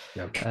 So,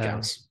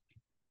 anyone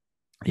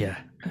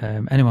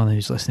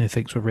who's listening who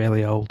thinks we're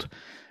really old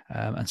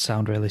and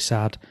sound really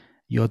sad,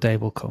 your day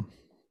will come.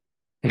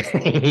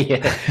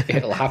 Yeah,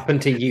 it'll happen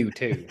to you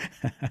too.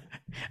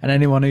 And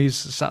anyone who's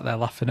sat there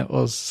laughing at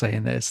us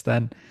saying this,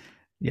 then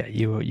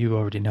you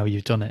already know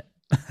you've done it.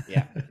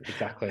 Yeah,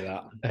 exactly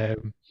that.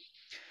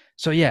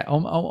 So yeah,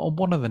 on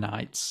one of the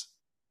nights,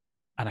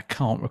 and I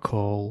can't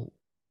recall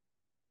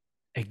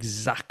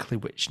exactly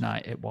which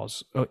night it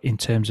was in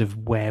terms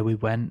of where we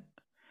went,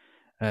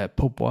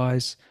 pub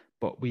wise,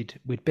 but we'd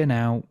been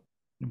out,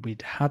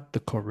 we'd had the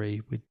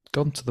curry, we'd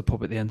gone to the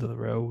pub at the end of the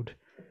road.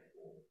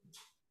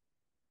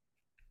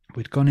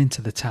 We'd gone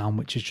into the town,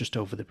 which is just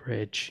over the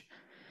bridge,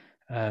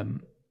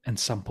 and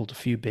sampled a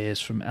few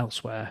beers from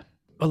elsewhere.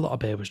 A lot of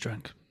beer was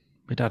drank.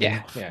 We'd had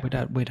enough. Yeah.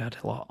 We'd had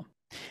a lot.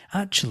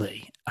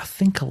 Actually, I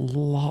think a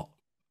lot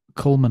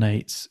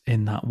culminates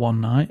in that one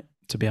night,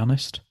 to be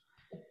honest.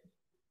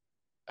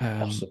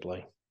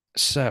 Possibly.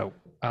 So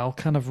I'll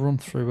kind of run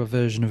through a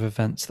version of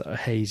events that are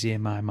hazy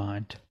in my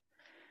mind.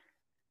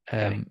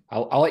 Okay.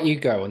 I'll let you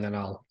go, and then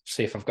I'll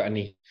see if I've got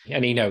any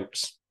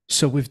notes.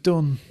 So we've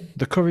done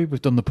the curry,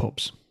 we've done the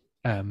pubs.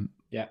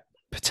 Yeah.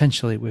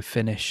 Potentially we've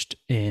finished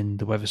in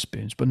the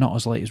Weatherspoons, but not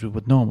as late as we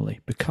would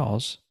normally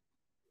because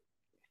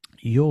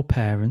your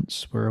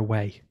parents were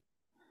away.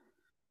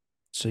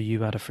 So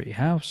you had a free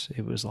house.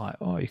 It was like,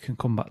 oh, you can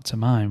come back to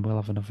mine. We'll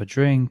have another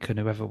drink, and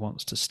whoever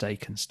wants to stay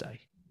can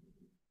stay.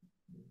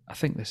 I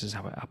think this is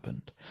how it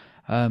happened.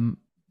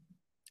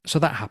 So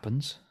that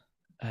happens.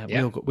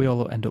 We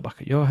all end up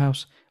back at your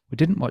house. We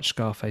didn't watch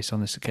Scarface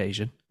on this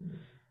occasion.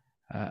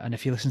 And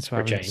if you listen to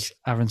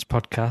Aaron's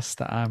podcast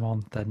that I'm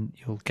on, then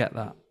you'll get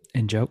that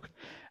in joke.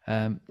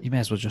 You may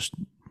as well just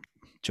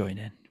join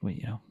in.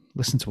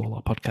 Listen to all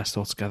our podcasts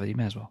all together. You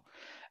may as well.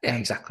 Yeah,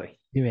 exactly.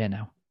 You're here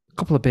now. A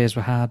couple of beers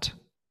were had.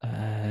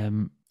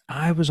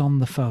 I was on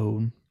the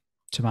phone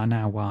to my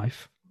now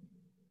wife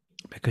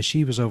because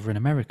she was over in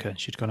America and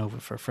she'd gone over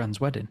for a friend's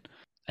wedding,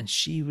 and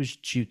she was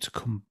due to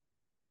come.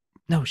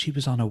 No, she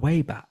was on her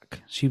way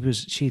back.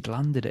 She'd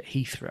landed at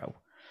Heathrow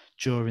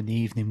during the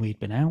evening we'd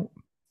been out,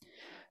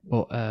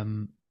 but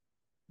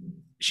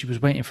she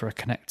was waiting for a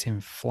connecting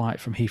flight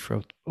from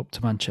Heathrow up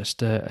to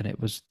Manchester, and it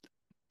was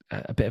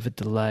a bit of a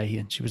delay,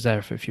 and she was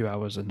there for a few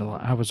hours, and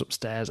I was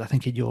upstairs, I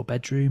think in your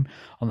bedroom,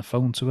 on the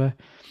phone to her,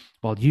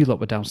 while you lot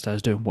were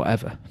downstairs doing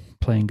whatever,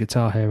 playing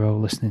Guitar Hero,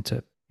 listening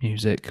to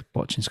music,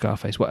 watching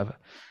Scarface, whatever.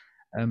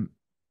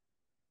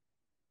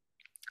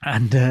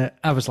 And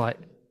I was like,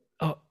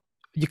 "Oh,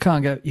 you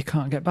can't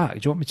get back. Do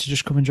you want me to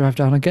just come and drive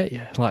down and get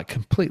you?" Like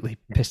completely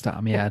pissed out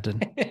of my head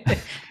and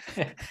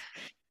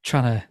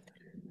trying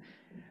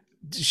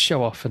to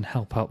show off and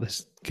help out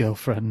this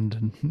girlfriend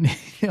and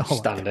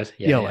all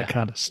that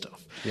kind of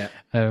stuff. Yeah.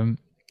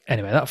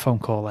 Anyway, that phone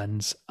call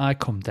ends. I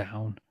come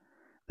down.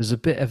 There's a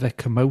bit of a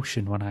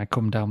commotion when I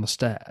come down the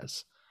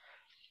stairs,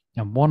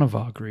 and one of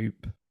our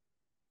group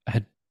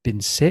had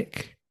been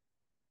sick,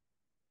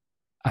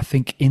 I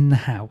think, in the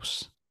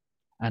house,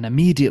 and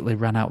immediately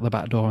ran out the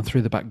back door and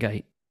through the back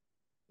gate,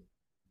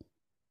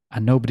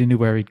 and nobody knew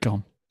where he'd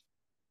gone.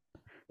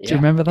 Do you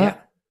remember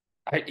that?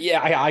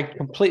 I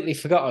completely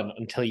forgotten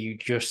until you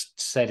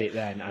just said it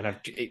then, and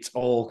it's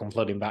all come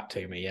flooding back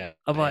to me. Yeah,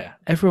 I'm like,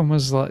 everyone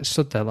was like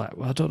stood there like,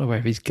 well, I don't know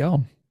where he's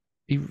gone.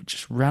 He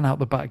just ran out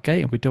the back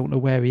gate, and we don't know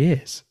where he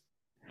is.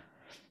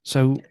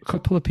 So a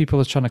couple of people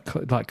are trying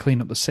to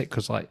clean up the sick,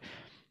 because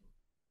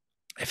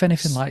if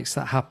anything like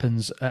that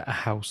happens at a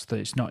house that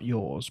it's not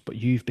yours, but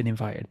you've been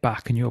invited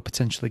back and you're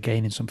potentially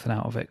gaining something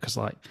out of it, because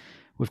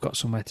we've got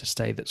somewhere to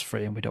stay that's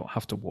free and we don't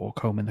have to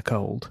walk home in the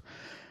cold.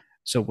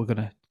 So we're going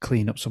to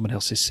clean up someone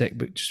else's sick,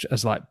 but just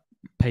as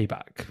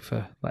payback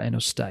for letting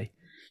us stay.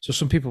 So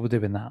some people were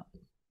doing that.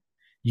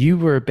 You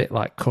were a bit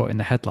caught in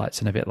the headlights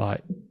and a bit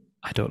like,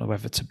 I don't know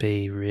whether to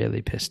be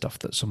really pissed off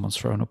that someone's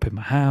thrown up in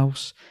my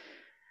house,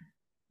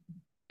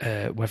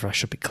 whether I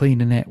should be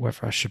cleaning it,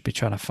 whether I should be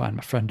trying to find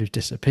my friend who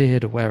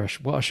disappeared, or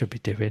what I should be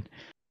doing.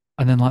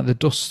 And then the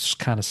dust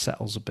kind of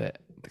settles a bit.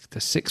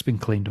 The sick's been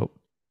cleaned up.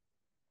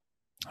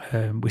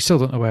 We still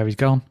don't know where he's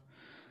gone.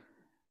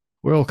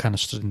 We're all kind of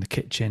stood in the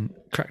kitchen,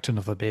 cracked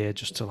another beer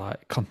just to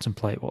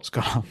contemplate what's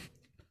gone on,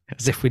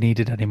 as if we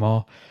needed any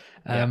more.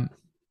 And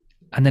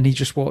then he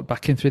just walked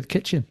back in through the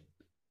kitchen,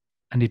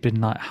 and he'd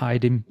been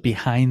hiding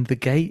behind the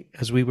gate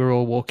as we were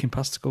all walking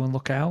past to go and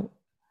look out.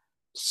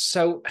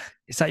 So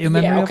is that your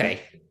memory? Yeah,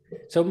 okay.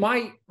 So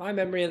my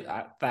memory of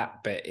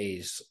that bit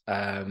is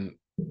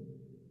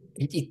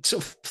he'd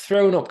sort of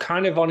thrown up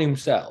kind of on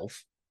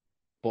himself,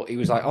 but he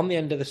was on the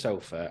end of the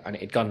sofa, and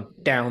it had gone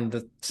down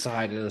the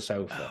side of the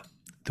sofa.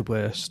 The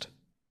worst.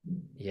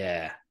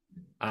 Yeah.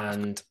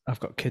 And I've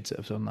got kids that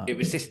have done that. It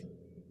was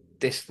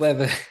this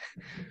leather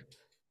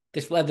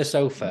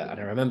sofa, and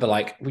I remember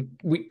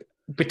we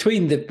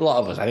between the lot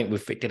of us, I think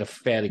we did a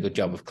fairly good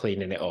job of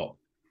cleaning it up.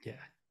 Yeah.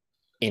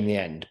 In the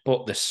end,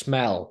 but the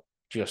smell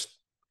and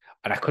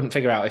I couldn't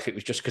figure out if it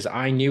was just because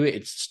I knew it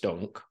had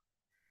stunk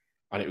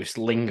and it was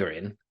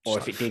lingering, or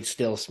if it did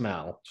still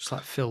smell.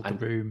 Just filled the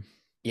room.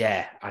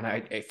 Yeah,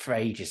 and for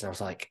ages, and I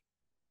was like,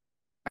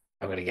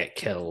 I'm going to get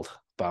killed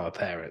by my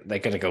parent. They're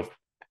going to go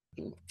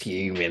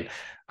fuming.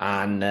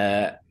 And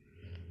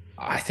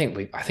I think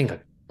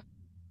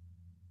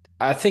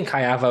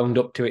I have owned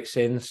up to it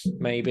since,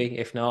 maybe,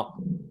 if not.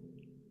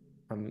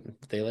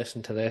 They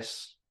listen to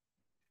this.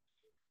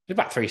 It was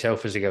about 3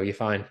 sofas ago, you're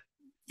fine.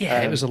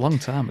 Yeah, it was a long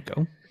time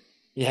ago.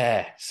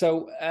 Yeah.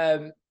 So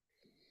I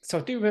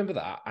do remember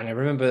that. And I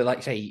remember,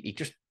 he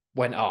just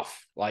went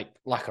off like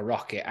a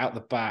rocket out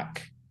the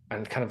back,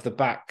 and kind of the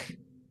back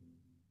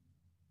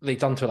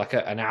leads onto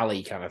an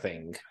alley kind of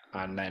thing.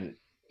 And then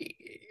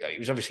it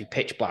was obviously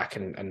pitch black,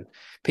 and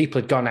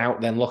people had gone out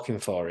then looking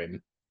for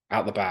him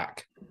out the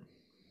back.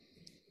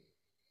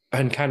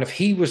 And kind of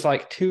he was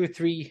 2 or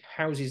 3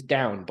 houses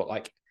down,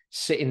 but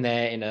sitting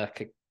there in a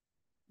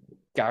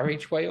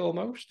garage way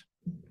almost.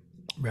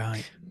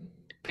 Right.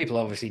 People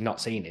obviously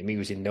not seeing him. He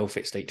was in no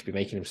fit state to be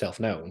making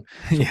himself known.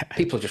 So yeah.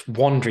 People just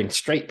wandering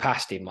straight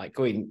past him,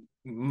 going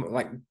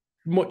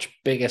much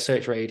bigger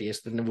search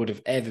radius than would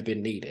have ever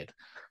been needed.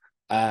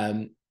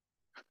 And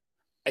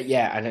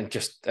yeah, and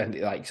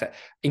then like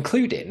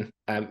including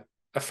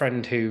a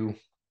friend who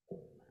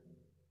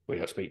we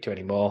don't speak to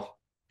anymore.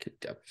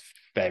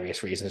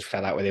 Various reasons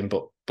fell out with him,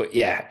 but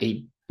yeah,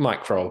 he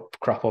might crop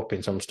up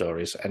in some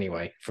stories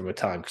anyway from a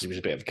time because he was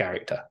a bit of a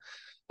character.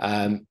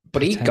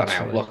 But he'd gone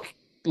out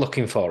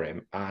looking for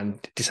him and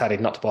decided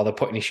not to bother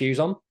putting his shoes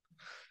on.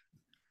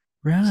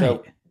 Right.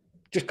 So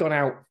just gone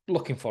out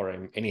looking for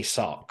him in his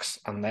socks,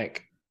 and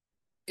like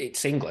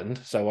it's England,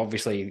 so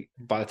obviously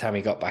by the time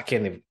he got back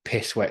in, they were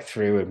piss wet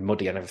through and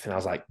muddy and everything. I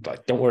was like,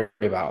 don't worry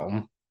about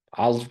them.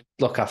 I'll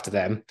look after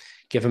them.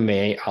 Give them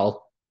me.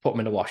 I'll put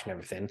them in the wash and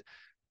everything.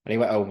 And he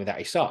went home without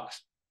his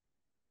socks.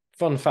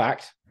 Fun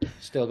fact,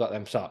 still got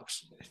them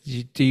socks.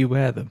 Do you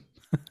wear them?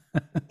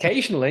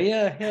 Occasionally,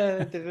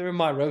 yeah, they're in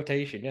my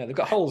rotation. Yeah, they've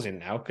got holes in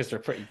now because they're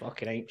pretty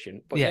fucking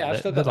ancient. But yeah, I've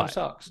still got them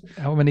socks.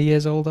 How many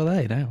years old are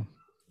they now?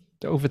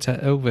 Over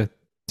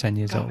 10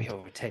 years old.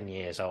 Over 10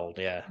 years old,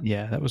 yeah.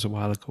 Yeah, that was a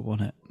while ago,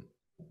 wasn't it?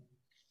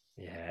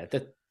 Yeah,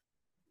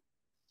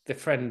 the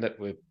friend that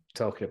we're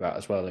talking about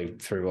as well who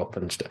threw up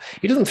and stuff.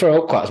 He doesn't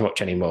throw up quite as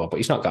much anymore, but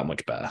he's not got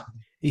much better.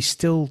 He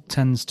still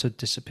tends to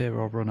disappear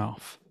or run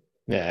off.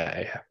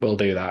 Yeah, we'll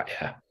do that,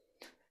 yeah.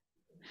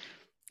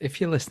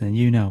 If you're listening,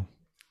 you know.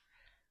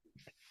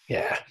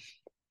 Yeah.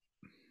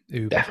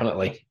 Uber.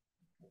 Definitely.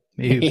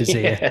 Uber's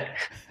here.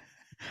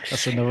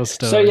 That's another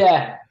story. So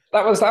yeah,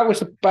 that was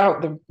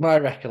about my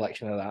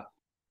recollection of that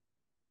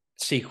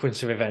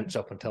sequence of events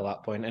up until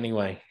that point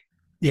anyway.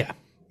 Yeah.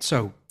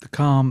 So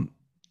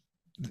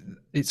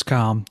it's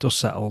calm, dust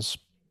settles.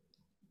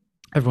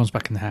 Everyone's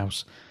back in the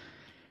house.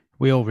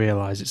 We all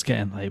realise it's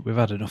getting late. We've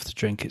had enough to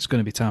drink. It's going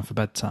to be time for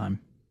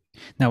bedtime.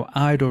 Now,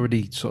 I'd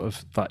already sort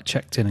of like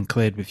checked in and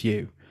cleared with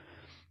you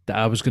that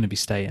I was going to be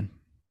staying,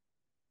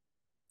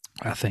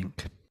 I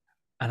think.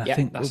 And I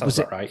think, was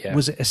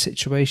it a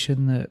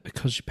situation that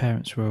because your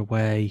parents were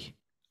away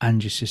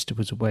and your sister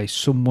was away,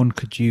 someone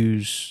could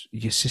use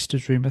your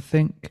sister's room, I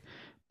think,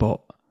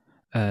 but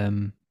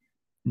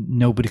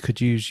nobody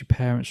could use your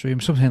parents' room,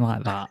 something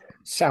like that.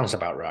 Sounds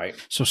about right.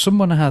 So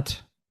someone had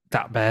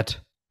that bed.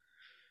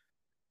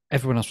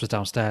 Everyone else was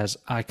downstairs.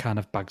 I kind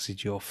of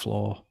bagsied your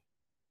floor.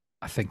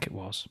 I think it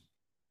was.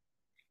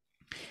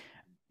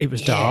 It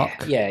was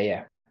dark.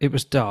 Yeah. It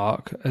was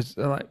dark.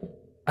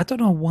 I don't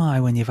know why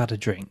when you've had a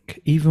drink,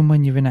 even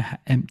when you're in an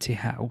empty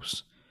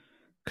house,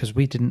 because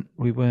we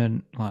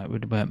weren't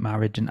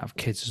married, didn't have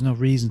kids. There's no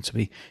reason to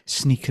be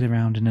sneaking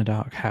around in a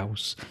dark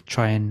house,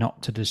 trying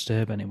not to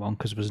disturb anyone,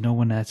 because there was no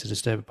one there to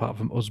disturb apart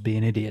from us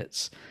being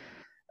idiots.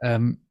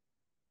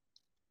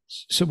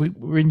 So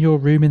we're in your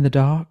room in the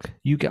dark.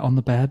 You get on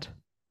the bed.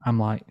 I'm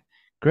like,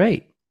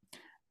 great.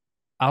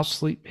 I'll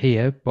sleep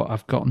here, but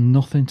I've got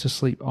nothing to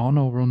sleep on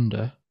or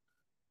under.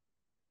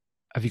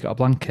 Have you got a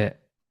blanket?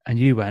 And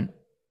you went,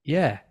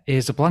 yeah,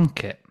 here's a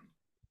blanket.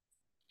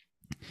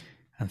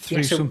 And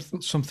threw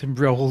something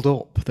rolled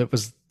up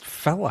that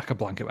felt like a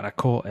blanket when I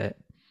caught it.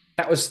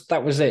 That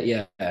was it,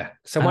 yeah.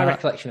 So my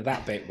recollection of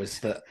that bit was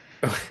that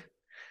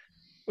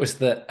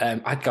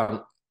I'd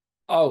gone,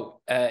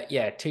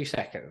 2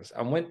 seconds,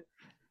 and went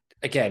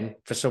again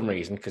for some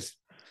reason because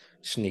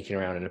sneaking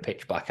around in a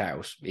pitch black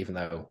house, even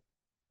though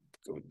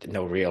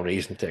no real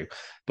reason to.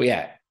 But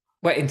yeah,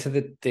 went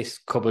into this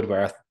cupboard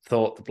where I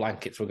thought the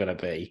blankets were going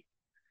to be,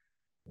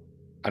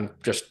 and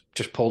just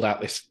pulled out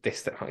this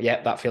thing.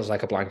 Yeah, that feels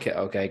like a blanket.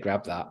 Okay,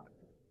 grab that.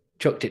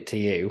 Chucked it to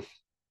you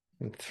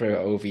and threw it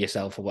over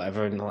yourself or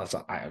whatever, and I was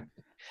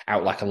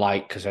out like a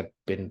light because I'd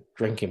been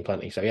drinking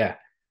plenty. So yeah,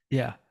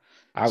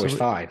 I was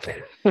fine.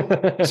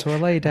 So I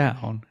lay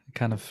down,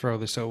 kind of throw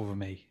this over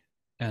me,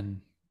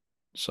 and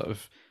sort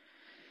of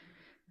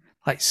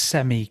like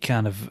semi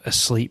kind of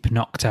asleep,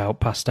 knocked out,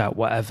 passed out,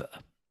 whatever.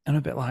 And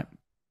a bit like,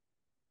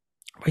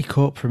 wake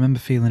up, remember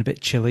feeling a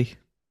bit chilly.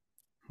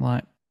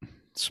 Like,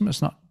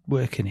 something's not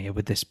working here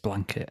with this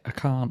blanket. I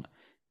can't,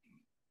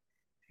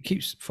 it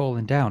keeps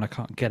falling down. I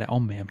can't get it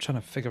on me. I'm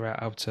trying to figure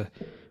out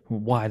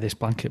why this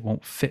blanket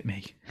won't fit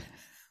me.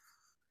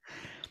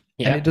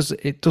 Yeah. And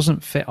it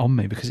doesn't fit on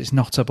me because it's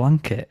not a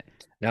blanket.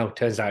 No,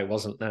 turns out it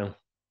wasn't, no.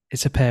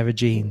 It's a pair of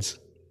jeans.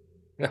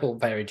 A whole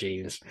pair of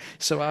jeans.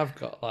 So I've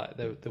got like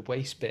the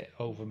waist bit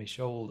over my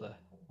shoulder,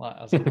 like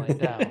as I lay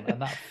down, and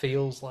that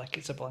feels like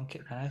it's a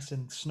blanket, nice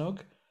and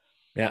snug.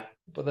 Yeah.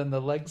 But then the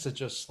legs are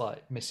just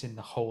like missing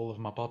the whole of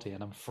my body,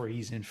 and I'm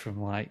freezing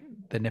from like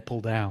the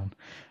nipple down,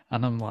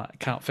 and I'm like,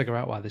 can't figure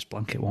out why this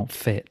blanket won't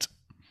fit.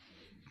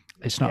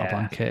 It's not a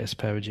blanket; it's a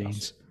pair of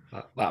jeans.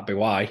 That'd be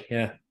why,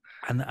 yeah.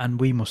 And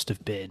we must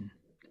have been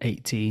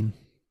 18,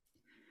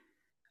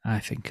 I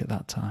think, at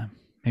that time,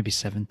 maybe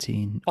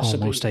 17,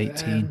 possibly, almost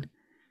 18. Do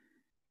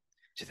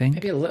you think?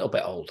 Maybe a little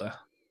bit older.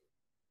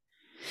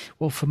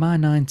 Well, for my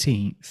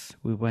 19th,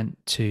 we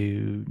went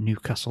to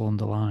Newcastle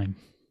under Lyme.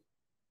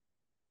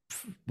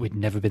 We'd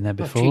never been there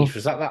before. Oh, geez,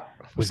 was that?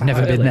 We've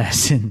never been there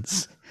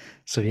since.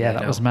 So yeah,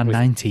 that was my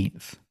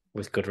 19th.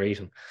 With good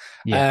reason.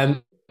 Yeah.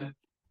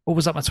 What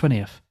was that, my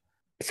 20th?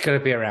 It's going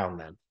to be around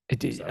then.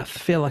 I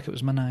feel like it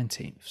was my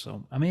 19th.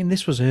 So, I mean,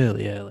 this was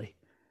early.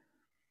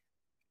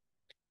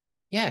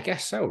 Yeah, I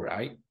guess so,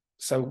 right?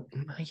 So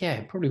yeah,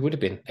 it probably would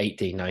have been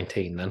 18,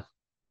 19 then.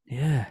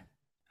 Yeah.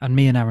 And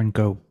me and Aaron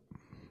go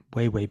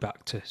way, way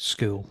back to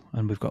school,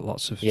 and we've got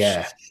lots of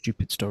Yeah.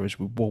 stupid stories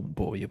we won't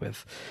bore you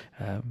with,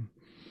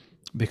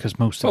 because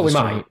most of Well, the we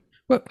story,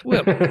 might.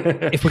 well,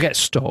 if we get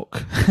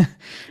stuck, uh,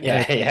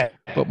 Yeah, yeah.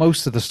 but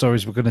most of the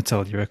stories we're going to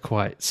tell you are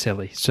quite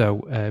silly.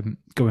 So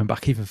going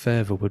back even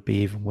further would be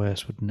even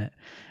worse, wouldn't it?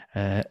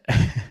 Uh,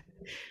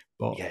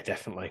 but Yeah,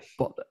 definitely.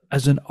 but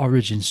as an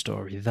origin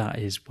story, that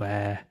is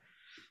where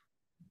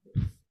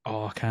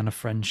our kind of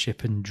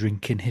friendship and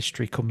drinking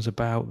history comes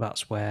about.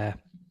 That's where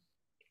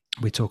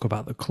we talk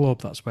about the club.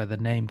 That's where the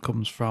name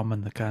comes from,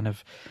 and the kind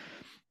of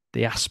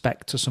the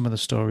aspect to some of the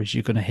stories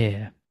you're going to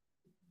hear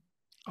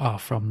are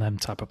from them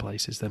type of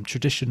places, them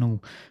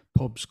traditional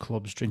pubs,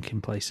 clubs, drinking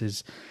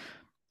places.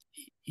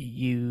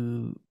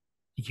 You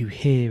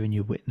hear and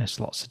you witness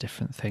lots of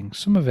different things.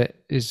 Some of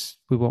it is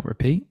we won't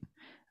repeat,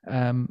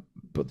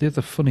 but the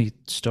other funny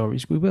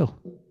stories we will.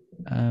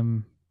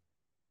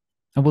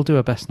 And we'll do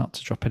our best not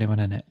to drop anyone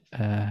in it.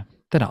 They're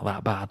not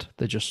that bad.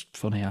 They're just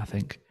funny, I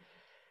think.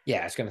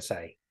 Yeah, I was going to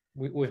say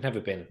we've never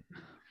been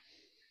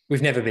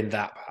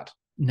that bad.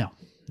 No.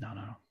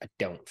 I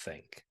don't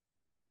think.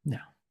 No,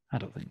 I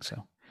don't think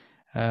so.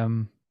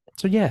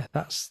 So yeah,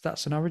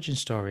 that's an origin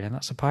story, and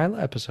that's a pilot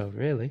episode,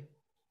 really.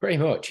 Pretty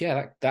much,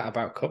 yeah. That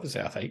about covers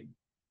it, I think.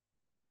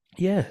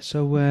 Yeah.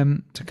 So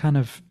to kind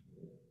of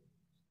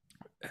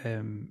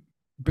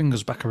bring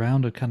us back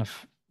around and kind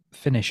of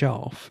finish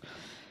off,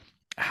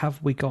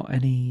 have we got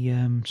any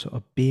sort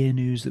of beer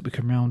news that we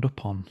can round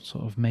up on?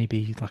 Sort of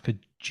maybe like a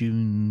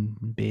June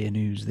beer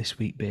news, this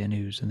week beer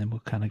news, and then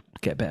we'll kind of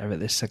get better at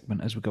this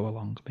segment as we go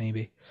along.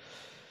 Maybe.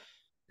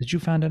 Did you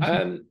find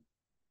anything?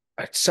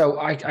 So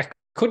I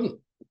couldn't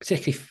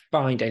particularly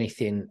find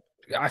anything.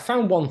 I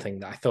found one thing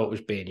that I thought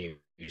was beer news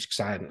because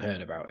I hadn't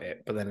heard about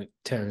it, but then it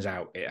turns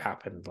out it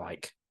happened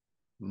like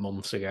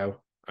months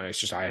ago, and it's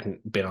just I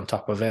hadn't been on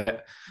top of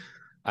it.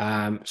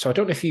 So I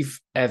don't know if you've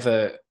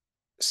ever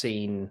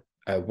seen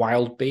a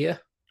Wild Beer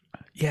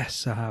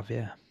Yes, I have.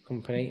 Yeah.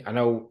 company. I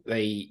know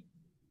they've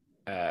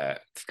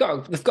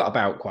got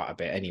about quite a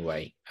bit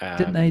anyway.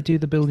 Didn't they do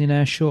the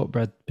billionaire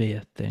shortbread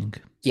beer thing?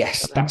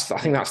 Yes, I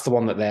think that's the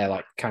one that they're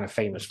like kind of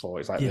famous for.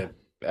 It's like Yeah.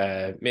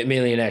 the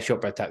millionaire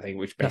shortbread type thing,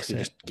 which That's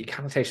basically it. just it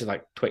kind of tastes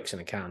like Twix in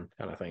a can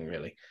kind of thing,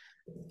 really.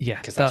 Yeah,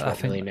 Because that's that I what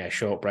think. millionaire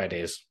shortbread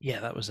is. Yeah,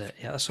 that was it.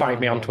 Yeah, that's what Find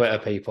I me on know. Twitter,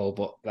 people,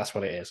 but that's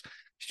what it is.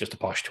 It's just a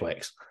posh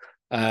Twix.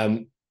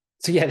 So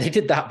yeah, they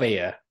did that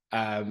beer.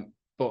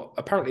 But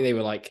apparently they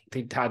were like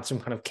they'd had some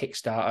kind of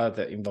Kickstarter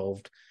that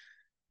involved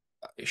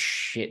a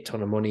shit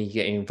ton of money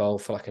getting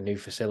involved for like a new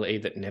facility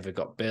that never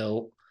got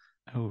built.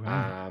 Oh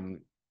right.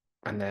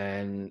 And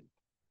then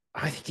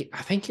I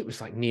think it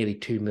was like nearly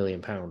 £2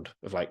 million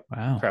of like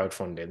Wow.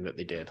 crowdfunding that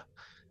they did.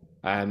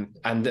 And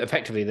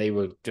effectively they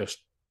were just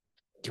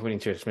going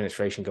into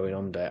administration, going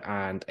under,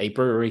 and a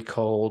brewery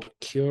called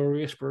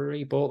Curious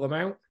Brewery bought them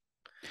out.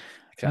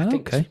 I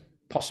think Okay. it's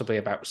possibly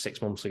about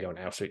 6 months ago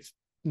now, so it's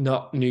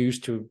not news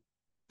to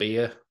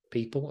beer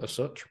people as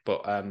such,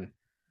 but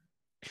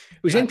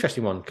it was an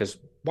interesting one because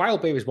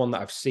Wild Beer is one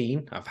that I've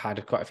seen. I've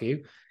had quite a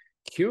few.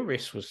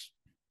 Curious was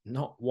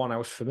not one I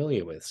was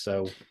familiar with,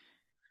 so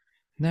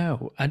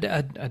No, I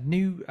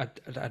knew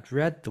I'd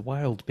read the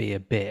Wild Bee a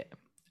bit,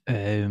 but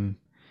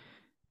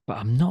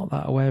I'm not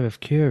that aware of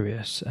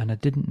Curious, and I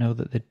didn't know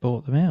that they'd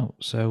bought them out.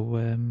 So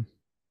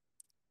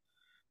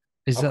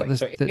is that okay. the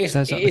So it is is,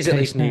 that it the is at case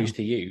least now? news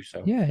to you.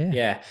 So Yeah, yeah,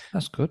 yeah,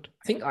 that's good.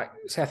 I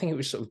think it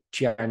was sort of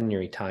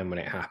January time when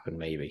it happened,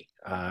 maybe.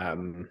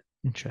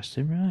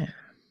 Interesting, right?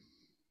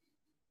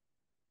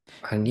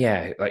 And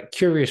yeah, like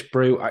Curious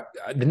Brew,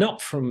 they're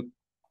not from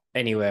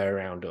anywhere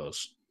around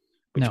us,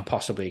 which No,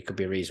 possibly could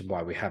be a reason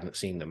why we haven't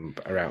seen them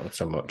around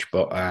so much.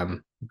 But well,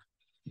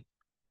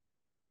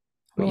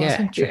 that's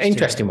yeah, interesting.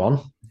 interesting one.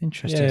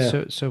 Interesting.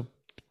 Yeah. So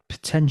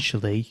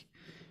potentially,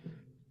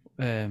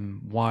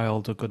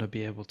 Wild are going to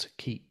be able to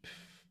keep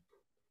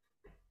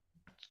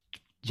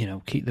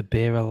keep the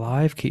beer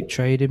alive, keep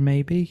trading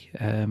maybe,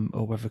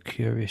 or whether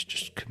Curious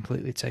just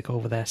completely take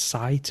over their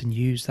site and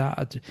use that.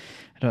 I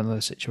don't know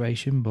the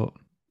situation, but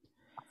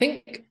I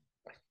think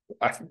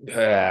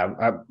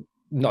I'm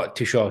not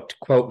too sure to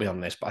quote me on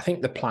this, but I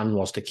think the plan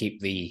was to keep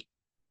the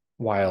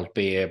Wild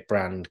Beer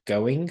brand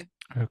going,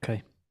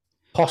 okay.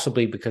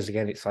 possibly because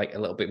again it's like a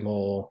little bit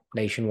more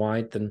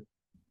nationwide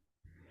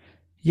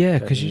Yeah,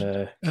 because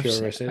than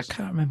Curious I is.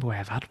 can't remember where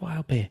I've had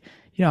wild beer.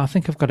 I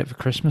think I've got it for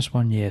Christmas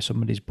one year.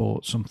 Somebody's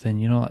bought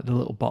something, like the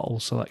little bottle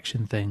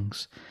selection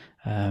things,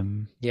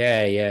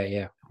 Yeah, yeah,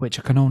 yeah. which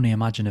I can only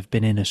imagine have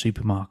been in a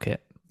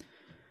supermarket.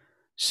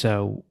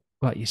 So,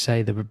 like you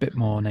say, they're a bit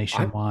more I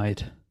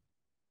nationwide.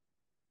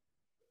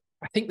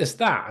 I think there's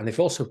that, and they've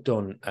also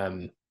done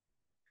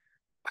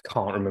I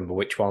can't remember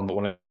which one, but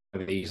one of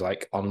these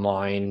like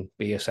online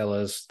beer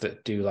sellers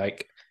that do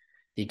like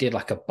they did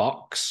like a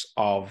box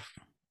of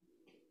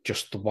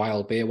just the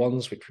wild beer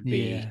ones, which would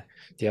be Yeah,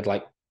 they had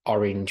like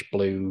orange,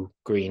 blue,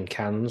 green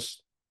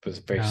cans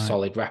with very right.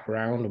 solid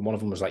wraparound, and one of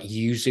them was like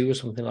yuzu or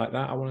something like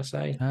that. I want to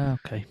say.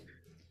 Okay.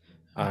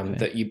 Okay.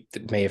 that you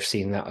may have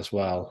seen that as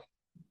well.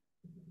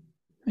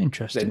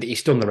 Interesting.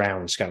 He's done the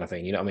rounds kind of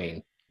thing. You know what I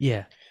mean?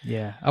 Yeah,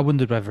 yeah. I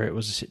wondered whether it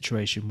was a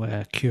situation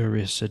where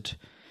Curious had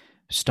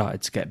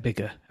started to get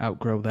bigger,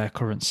 outgrow their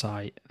current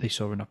site. They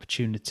saw an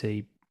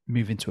opportunity,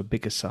 move into a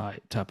bigger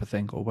site type of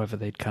thing, or whether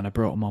they'd kind of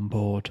brought them on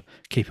board,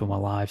 keep them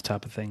alive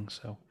type of thing.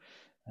 So,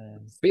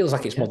 Feels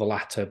like it's yeah. more the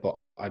latter, but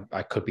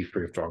I could be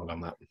proved wrong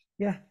on that.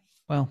 Yeah.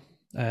 Well,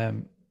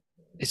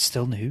 it's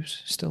still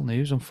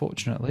news,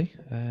 unfortunately.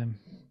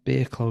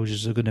 Beer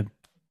closures are going to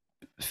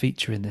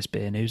feature in this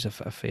beer news,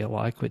 I feel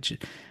like, which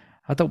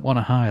I don't want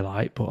to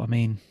highlight, but I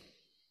mean,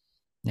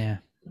 yeah,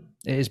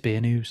 it is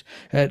beer news.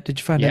 Did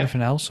you find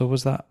anything else, or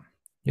was that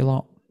your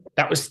lot?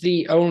 That was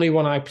the only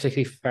one I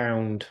particularly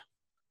found.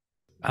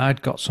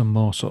 I'd got some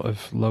more sort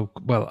of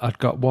local. Well, I'd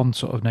got one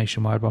sort of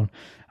nationwide one,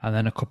 and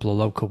then a couple of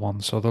local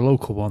ones. So the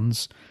local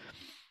ones,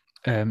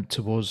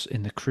 to us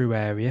in the Crewe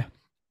area,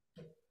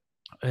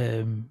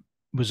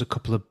 was a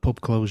couple of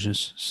pub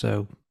closures.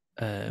 So,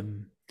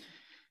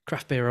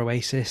 Craft Beer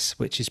Oasis,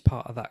 which is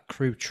part of that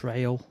Crewe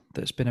trail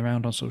that's been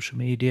around on social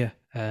media.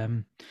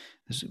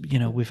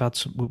 We've had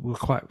some. We're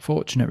quite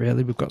fortunate,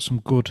 really. We've got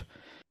some good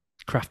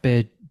craft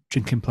beer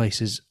drinking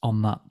places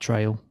on that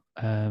trail.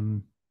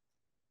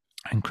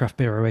 And Craft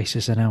Beer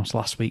Oasis announced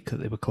last week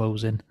that they were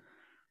closing,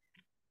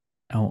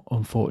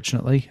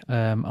 unfortunately,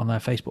 on their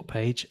Facebook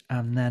page.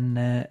 And then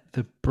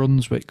the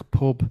Brunswick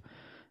pub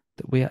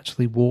that we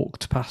actually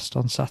walked past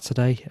on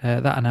Saturday,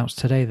 that announced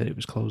today that it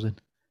was closing.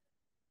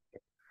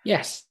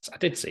 Yes, I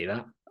did see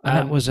that.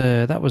 And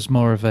that was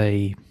more of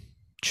a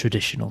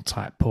traditional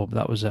type pub.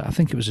 That was I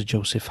think it was a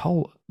Joseph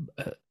Holt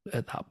at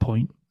that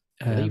point.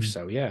 I believe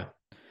so, yeah.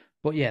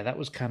 But yeah, that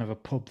was kind of a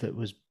pub that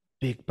was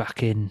big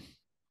back in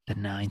the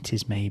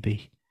 90s,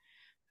 maybe.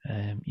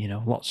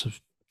 Lots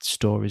of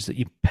stories that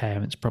your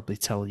parents probably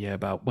tell you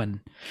about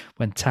when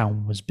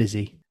town was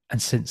busy.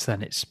 And since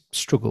then, it's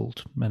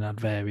struggled and had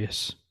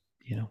various,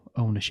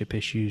 ownership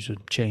issues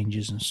and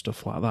changes and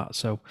stuff like that.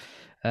 So,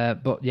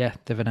 but yeah,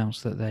 they've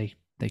announced that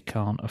they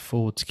can't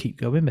afford to keep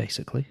going,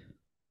 basically.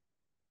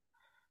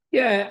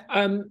 Yeah,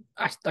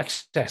 I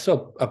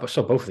saw both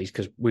of these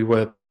because we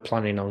were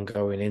planning on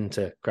going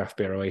into Craft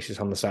Beer Oasis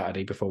on the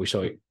Saturday before we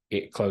saw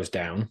it closed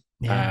down.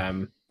 Yeah.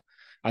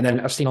 And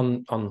then I've seen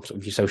on sort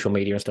of your social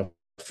media and stuff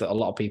that a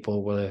lot of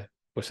people were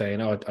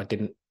saying, "Oh, I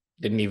didn't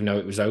even know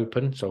it was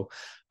open." So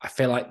I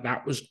feel like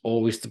that was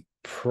always the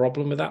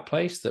problem with that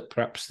place. That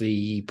perhaps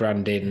the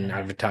branding,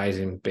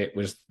 advertising bit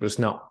was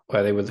not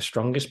where they were the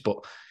strongest, but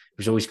it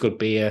was always good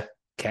beer,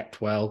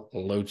 kept well,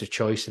 loads of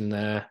choice in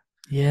there.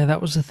 Yeah,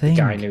 that was the thing.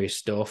 The guy knew his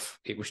stuff.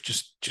 It was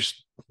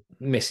just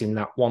missing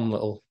that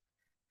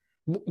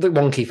the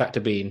one key factor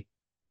being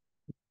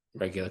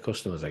regular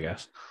customers, I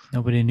guess.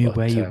 Nobody knew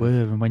where you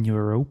were and when you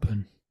were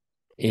open.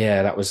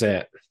 Yeah, that was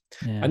it.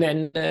 Yeah.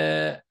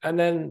 And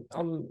then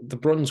on the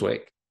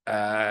Brunswick,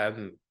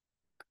 I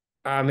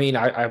mean,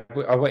 I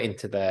went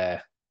into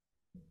their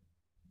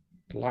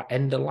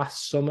end of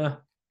last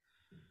summer,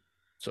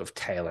 sort of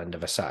tail end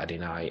of a Saturday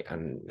night,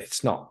 and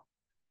it's not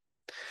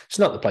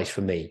the place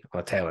for me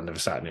on a tail end of a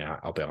Saturday night,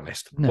 I'll be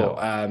honest. No.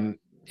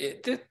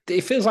 But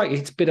it feels like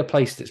it's been a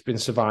place that's been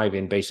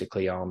surviving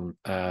basically on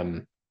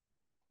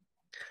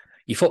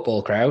your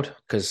football crowd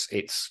because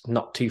it's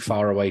not too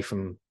far away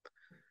from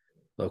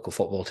local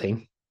football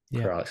team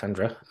for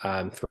Alexandra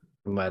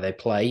from where they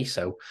play.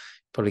 So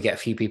probably get a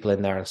few people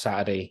in there on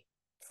Saturday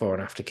before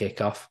and after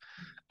kickoff.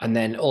 And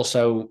then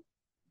also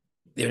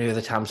the only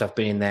other times I've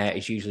been in there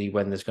is usually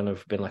when there's going to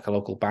have been like a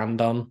local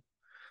band on.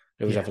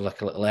 They always have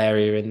like a little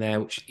area in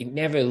there, which it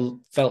never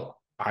felt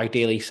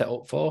ideally set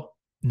up for.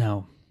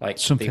 No, like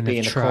something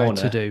they've tried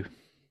to do.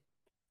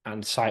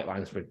 And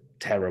sightlines were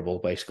terrible,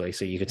 basically.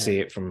 So you could see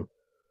it from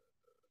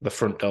the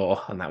front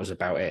door, and that was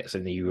about it. So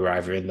you were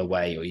either in the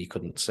way or you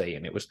couldn't see,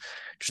 and it was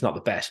just not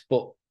the best.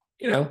 But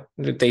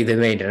they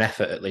made an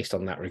effort at least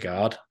on that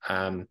regard.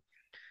 Am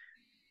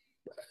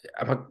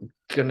I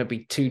going to be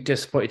too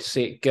disappointed to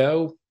see it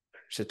go?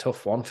 It's a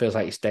tough one. Feels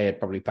like its day had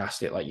probably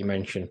passed it, like you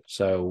mentioned.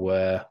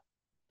 So.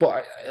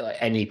 But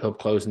any pub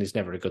closing is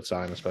never a good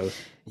sign, I suppose.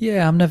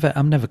 Yeah, I'm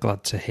never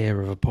glad to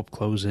hear of a pub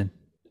closing,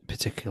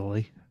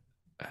 particularly.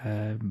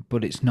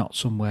 But it's not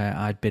somewhere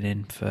I'd been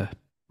in for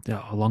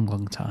a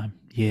long time,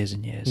 years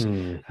and years.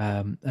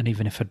 And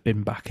even if I'd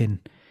been back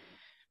in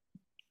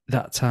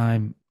that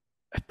time,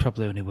 I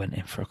probably only went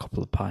in for a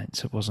couple of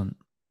pints. It wasn't,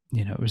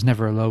 it was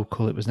never a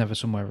local. It was never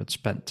somewhere I'd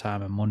spent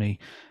time and money.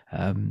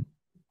 And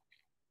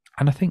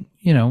I think,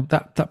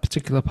 that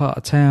particular part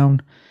of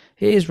town,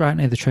 it is right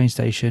near the train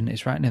station.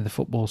 It's right near the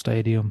football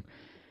stadium.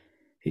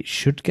 It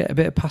should get a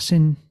bit of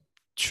passing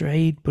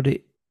trade, but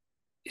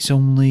it's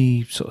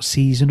only sort of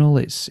seasonal.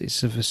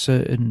 It's of a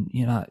certain,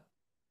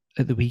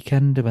 at the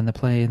weekend when they're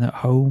playing at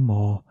home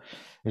or...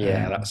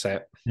 Yeah, that's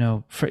it.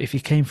 If you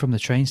came from the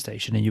train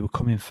station and you were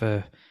coming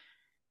for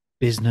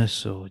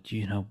business or,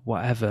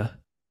 whatever,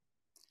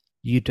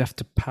 you'd have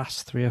to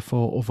pass 3 or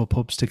 4 other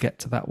pubs to get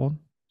to that one.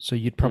 So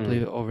you'd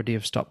probably already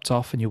have stopped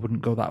off and you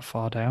wouldn't go that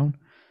far down.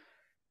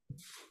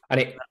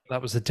 And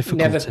that was the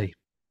difficulty.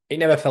 it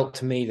never felt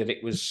to me that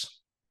it was.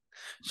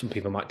 Some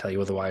people might tell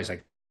you otherwise.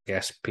 I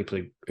guess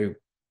people who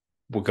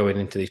were going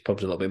into these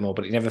pubs a little bit more,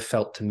 but it never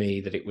felt to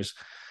me that it was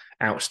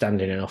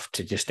outstanding enough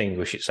to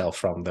distinguish itself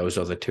from those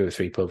other 2 or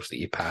 3 pubs that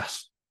you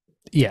pass.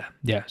 Yeah.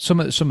 Some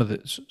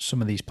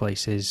of these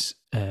places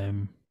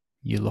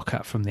you look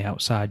at from the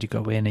outside, you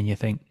go in and you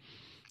think,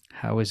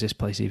 how is this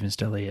place even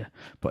still here?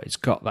 But it's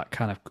got that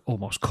kind of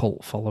almost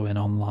cult following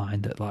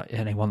online that like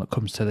anyone that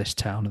comes to this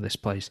town or this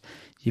place,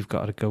 you've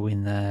got to go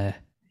in there,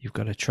 you've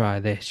got to try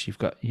this, you've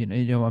got you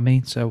know what I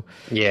mean. So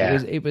Yeah,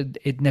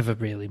 it never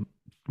really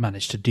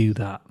managed to do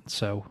that.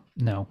 So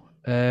no.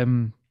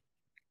 And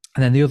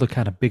then the other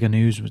kind of bigger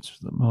news, which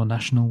was more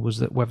national, was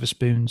that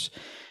Wetherspoons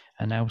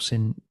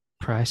announcing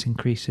price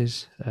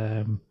increases.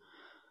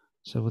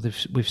 So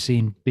we've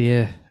seen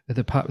beer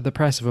the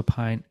price of a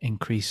pint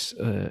increase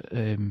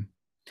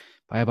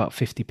by about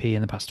 50p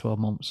in the past 12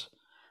 months,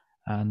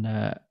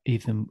 and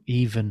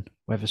even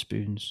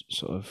Wetherspoons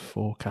sort of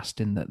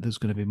forecasting that there's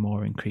going to be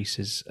more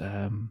increases,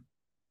 and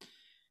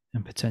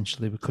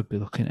potentially we could be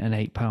looking at an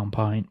 £8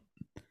 pint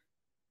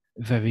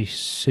very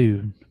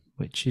soon,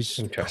 which is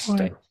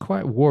interesting.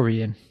 quite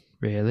worrying,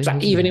 really. Is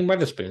that even in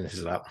Wetherspoons?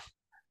 Is that?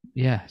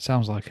 Yeah,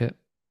 sounds like it.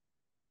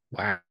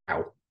 Wow.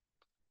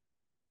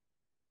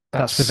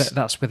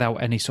 That's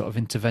without any sort of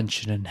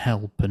intervention and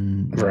help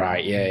and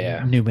right.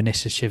 Yeah. new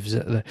initiatives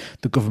that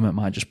the government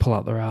might just pull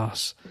out their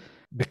arse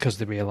because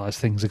they realise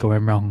things are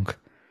going wrong.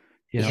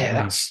 You know what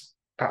I mean?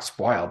 That's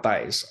wild.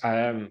 That is.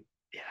 Yeah.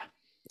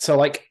 So,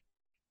 like,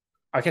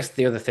 I guess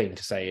the other thing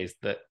to say is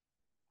that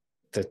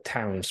the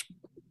towns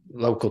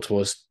local to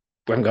us,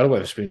 we haven't got a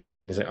Wetherspoons.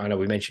 I know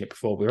we mentioned it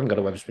before. We haven't got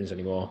a Wetherspoons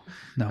anymore.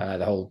 No.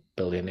 The whole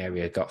building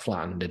area got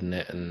flattened, didn't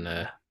it? And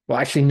well,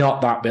 actually,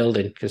 not that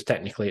building because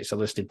technically it's a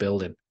listed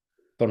building.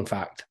 Fun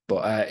fact.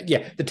 But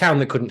yeah, the town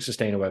that couldn't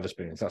sustain a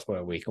Wetherspoons. That's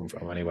where we come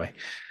from, anyway.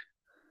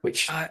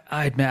 Which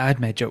I'd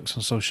made jokes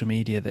on social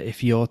media that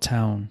if your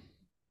town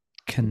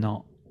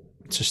cannot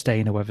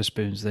sustain a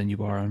Wetherspoons, then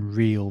you are in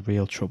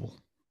real trouble.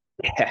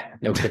 Yeah,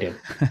 no kidding.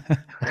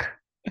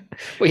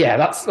 But yeah,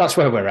 that's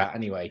where we're at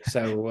anyway.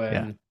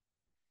 So,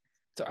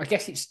 so I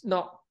guess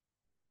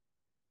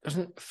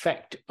doesn't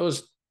affect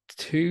us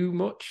too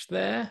much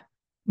there.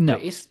 No,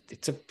 it's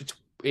an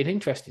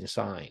interesting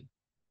sign.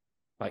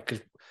 Like,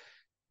 because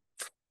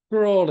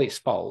for all its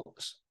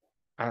faults,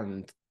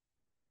 and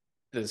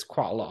there's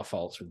quite a lot of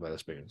faults with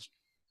Wetherspoons,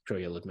 I'm sure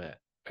you'll admit.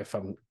 If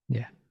I'm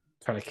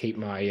trying to keep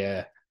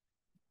my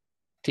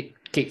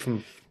keep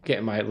from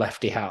getting my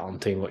lefty hat on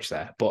too much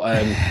there,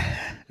 but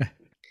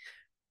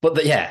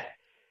yeah,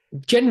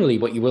 generally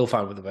what you will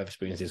find with the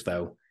Wetherspoons is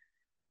though,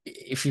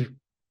 if you're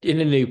in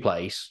a new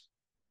place,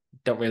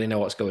 don't really know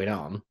what's going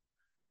on,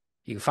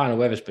 you can find a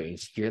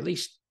Wetherspoons. You're at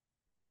least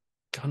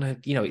gonna,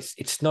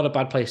 it's not a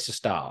bad place to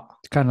start.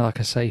 It's kind of like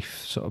a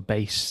safe sort of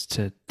base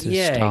to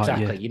yeah, start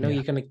exactly.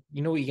 You're gonna,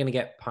 what you're gonna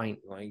get pint,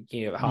 like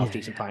half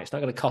decent pint. It's not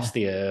gonna cost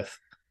the earth.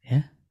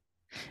 Yeah,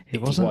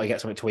 it wasn't. You want to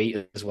get something to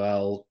eat as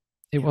well.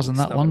 It wasn't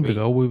that long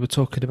ago we were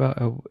talking about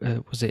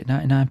was it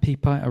 99p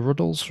pint of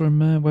Ruddles from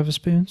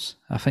Wetherspoons?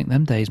 I think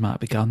them days might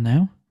be gone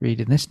now.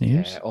 Reading this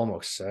news, yeah,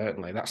 almost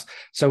certainly. That's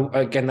the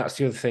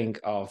other thing.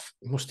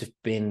 Must have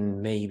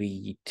been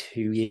maybe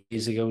 2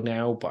 years ago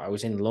now, but I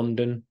was in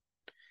London,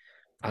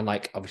 and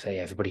like obviously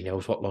everybody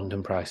knows what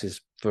London prices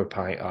for a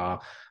pint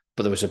are,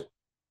 but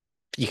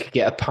you could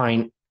get a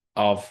pint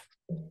of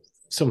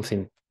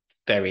something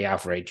very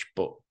average,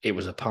 but it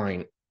was a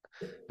pint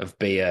of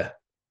beer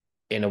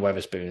in a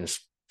Wetherspoons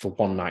for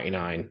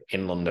 £1.99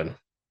 in London.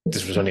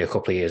 This was only a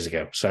couple of years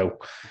ago, so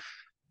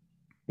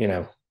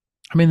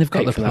I mean, they've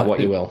got what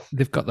you will.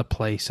 They've got the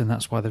place, and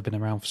that's why they've been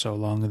around for so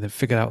long, and they've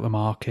figured out the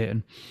market,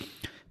 and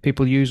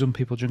people use them,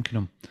 people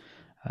drinking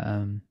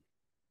them.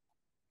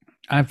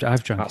 I've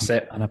drank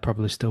them, and I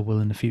probably still will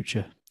in the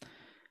future.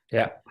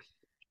 Yeah.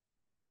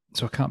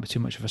 So I can't be too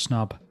much of a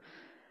snob.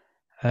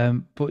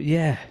 But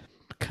yeah,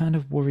 kind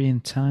of worrying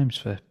times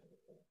for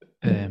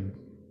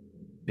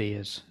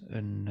beers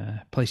and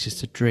places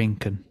to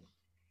drink and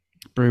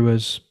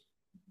brewers,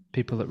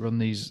 people that run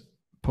these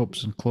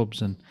pubs and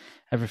clubs and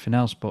everything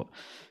else. But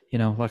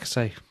like I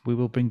say, we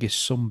will bring you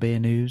some beer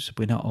news.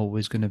 We're not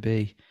always going to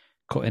be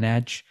cutting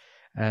edge,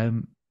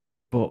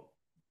 but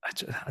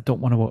I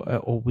don't want to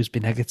always be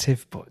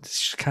negative. But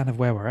it's just kind of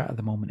where we're at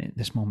the moment, at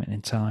this moment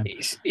in time.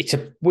 It's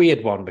a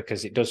weird one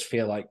because it does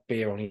feel like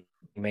beer only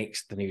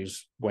makes the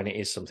news when it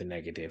is something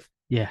negative.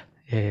 Yeah.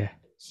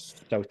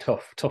 So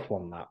tough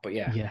one that, but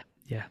yeah.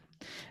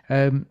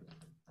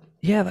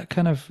 That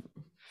kind of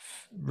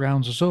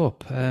rounds us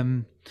up.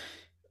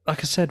 Like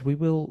I said, we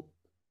will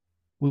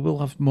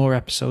have more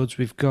episodes.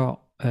 We've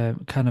got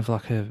kind of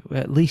like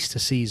at least a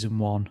season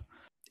 1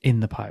 in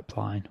the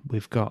pipeline.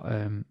 We've got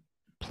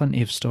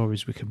plenty of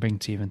stories we can bring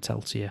to you and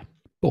tell to you.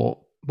 But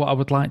what I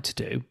would like to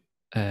do,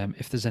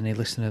 if there's any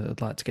listener that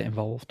would like to get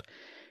involved,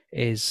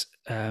 is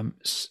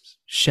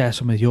share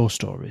some of your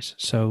stories.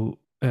 So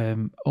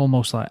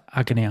almost like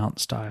agony aunt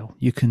style.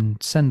 You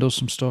can send us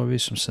some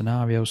stories, some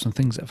scenarios, some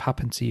things that have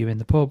happened to you in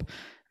the pub.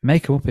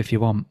 Make them up if you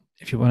want.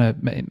 if you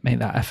want to make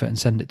that effort and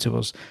send it to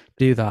us,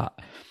 do that.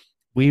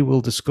 We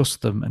will discuss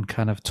them and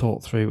kind of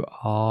talk through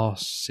our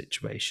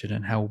situation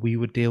and how we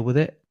would deal with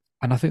it.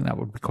 And I think that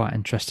would be quite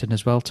interesting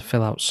as well to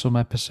fill out some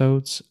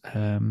episodes.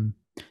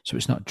 So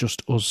it's not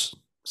just us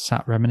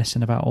sat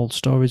reminiscing about old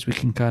stories. We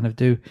can kind of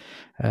do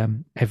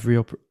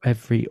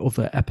every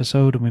other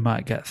episode, and we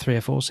might get 3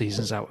 or 4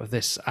 seasons out of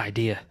this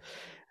idea.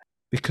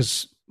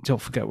 Because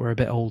don't forget, we're a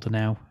bit older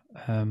now.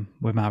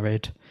 We're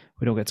married.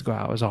 We don't get to go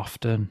out as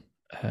often.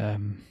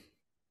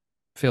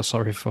 Feel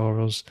sorry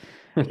for us.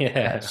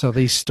 Yeah. So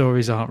these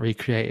stories aren't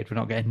recreated. We're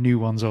not getting new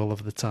ones all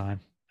of the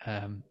time,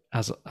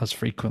 as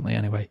frequently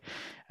anyway.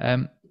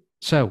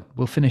 So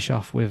we'll finish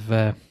off with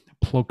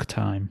plug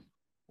time.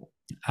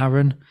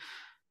 Aaron,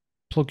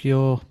 plug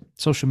your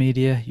social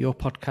media, your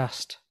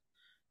podcast.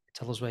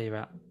 Tell us where you're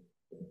at.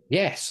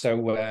 Yes,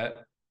 so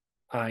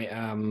I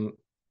am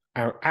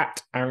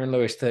at Aaron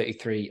Lewis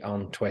 33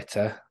 on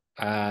Twitter.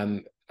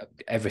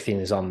 Everything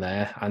is on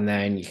there, and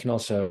then you can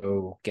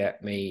also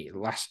get me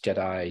Last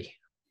Jedi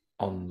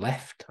on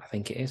Left, I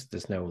think it is.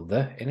 There's no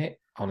 "the" in it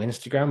on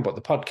Instagram, but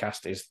the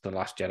podcast is the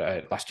Last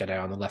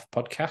Jedi on the Left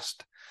podcast.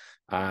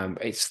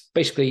 It's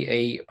basically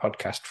a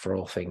podcast for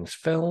all things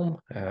film.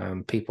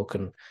 People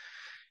can,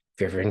 if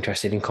you're ever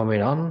interested in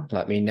coming on,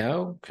 let me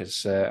know,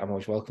 because I'm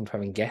always welcome to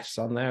having guests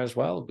on there as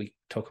well. We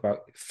talk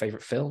about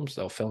favorite films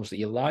or films that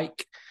you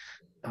like.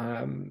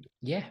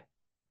 Yeah.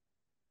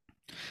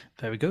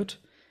 Very good.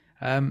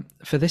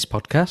 For this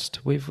podcast,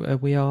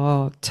 we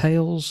are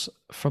Tales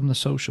from the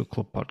Social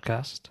Club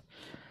podcast.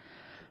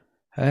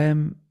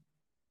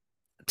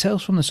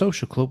 Tales from the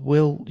Social Club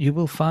you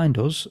will find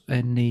us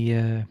in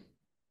the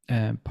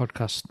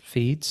podcast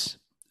feeds.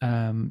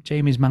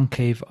 Jamie's Man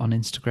Cave on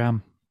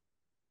Instagram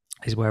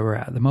is where we're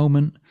at the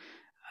moment.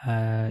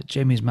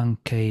 Jamie's Man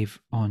Cave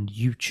on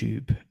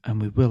YouTube,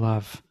 and we will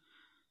have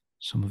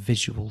some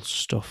visual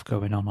stuff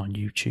going on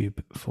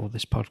YouTube for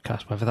this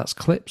podcast, whether that's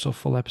clips or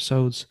full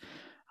episodes.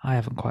 I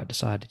haven't quite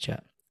decided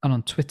yet. And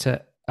on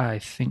Twitter, I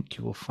think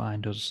you will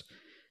find us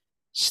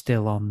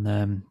still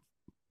on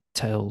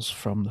Tales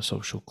from the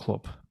Social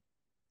Club.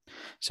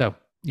 So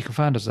you can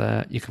find us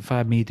there. You can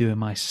find me doing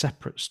my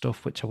separate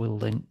stuff, which I will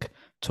link,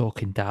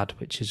 Talking Dad,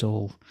 which is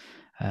all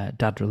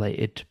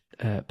dad-related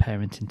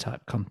parenting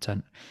type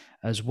content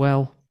as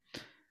well.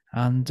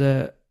 And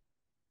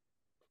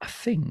I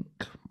think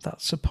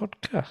that's a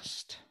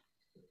podcast.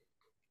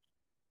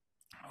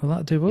 Will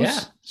that do us?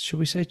 Yeah. Should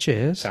we say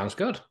cheers? Sounds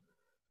good.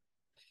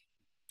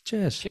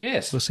 Cheers.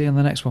 Cheers. We'll see you on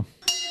the next one.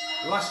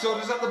 Last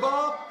orders at the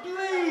bar,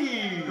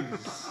 please.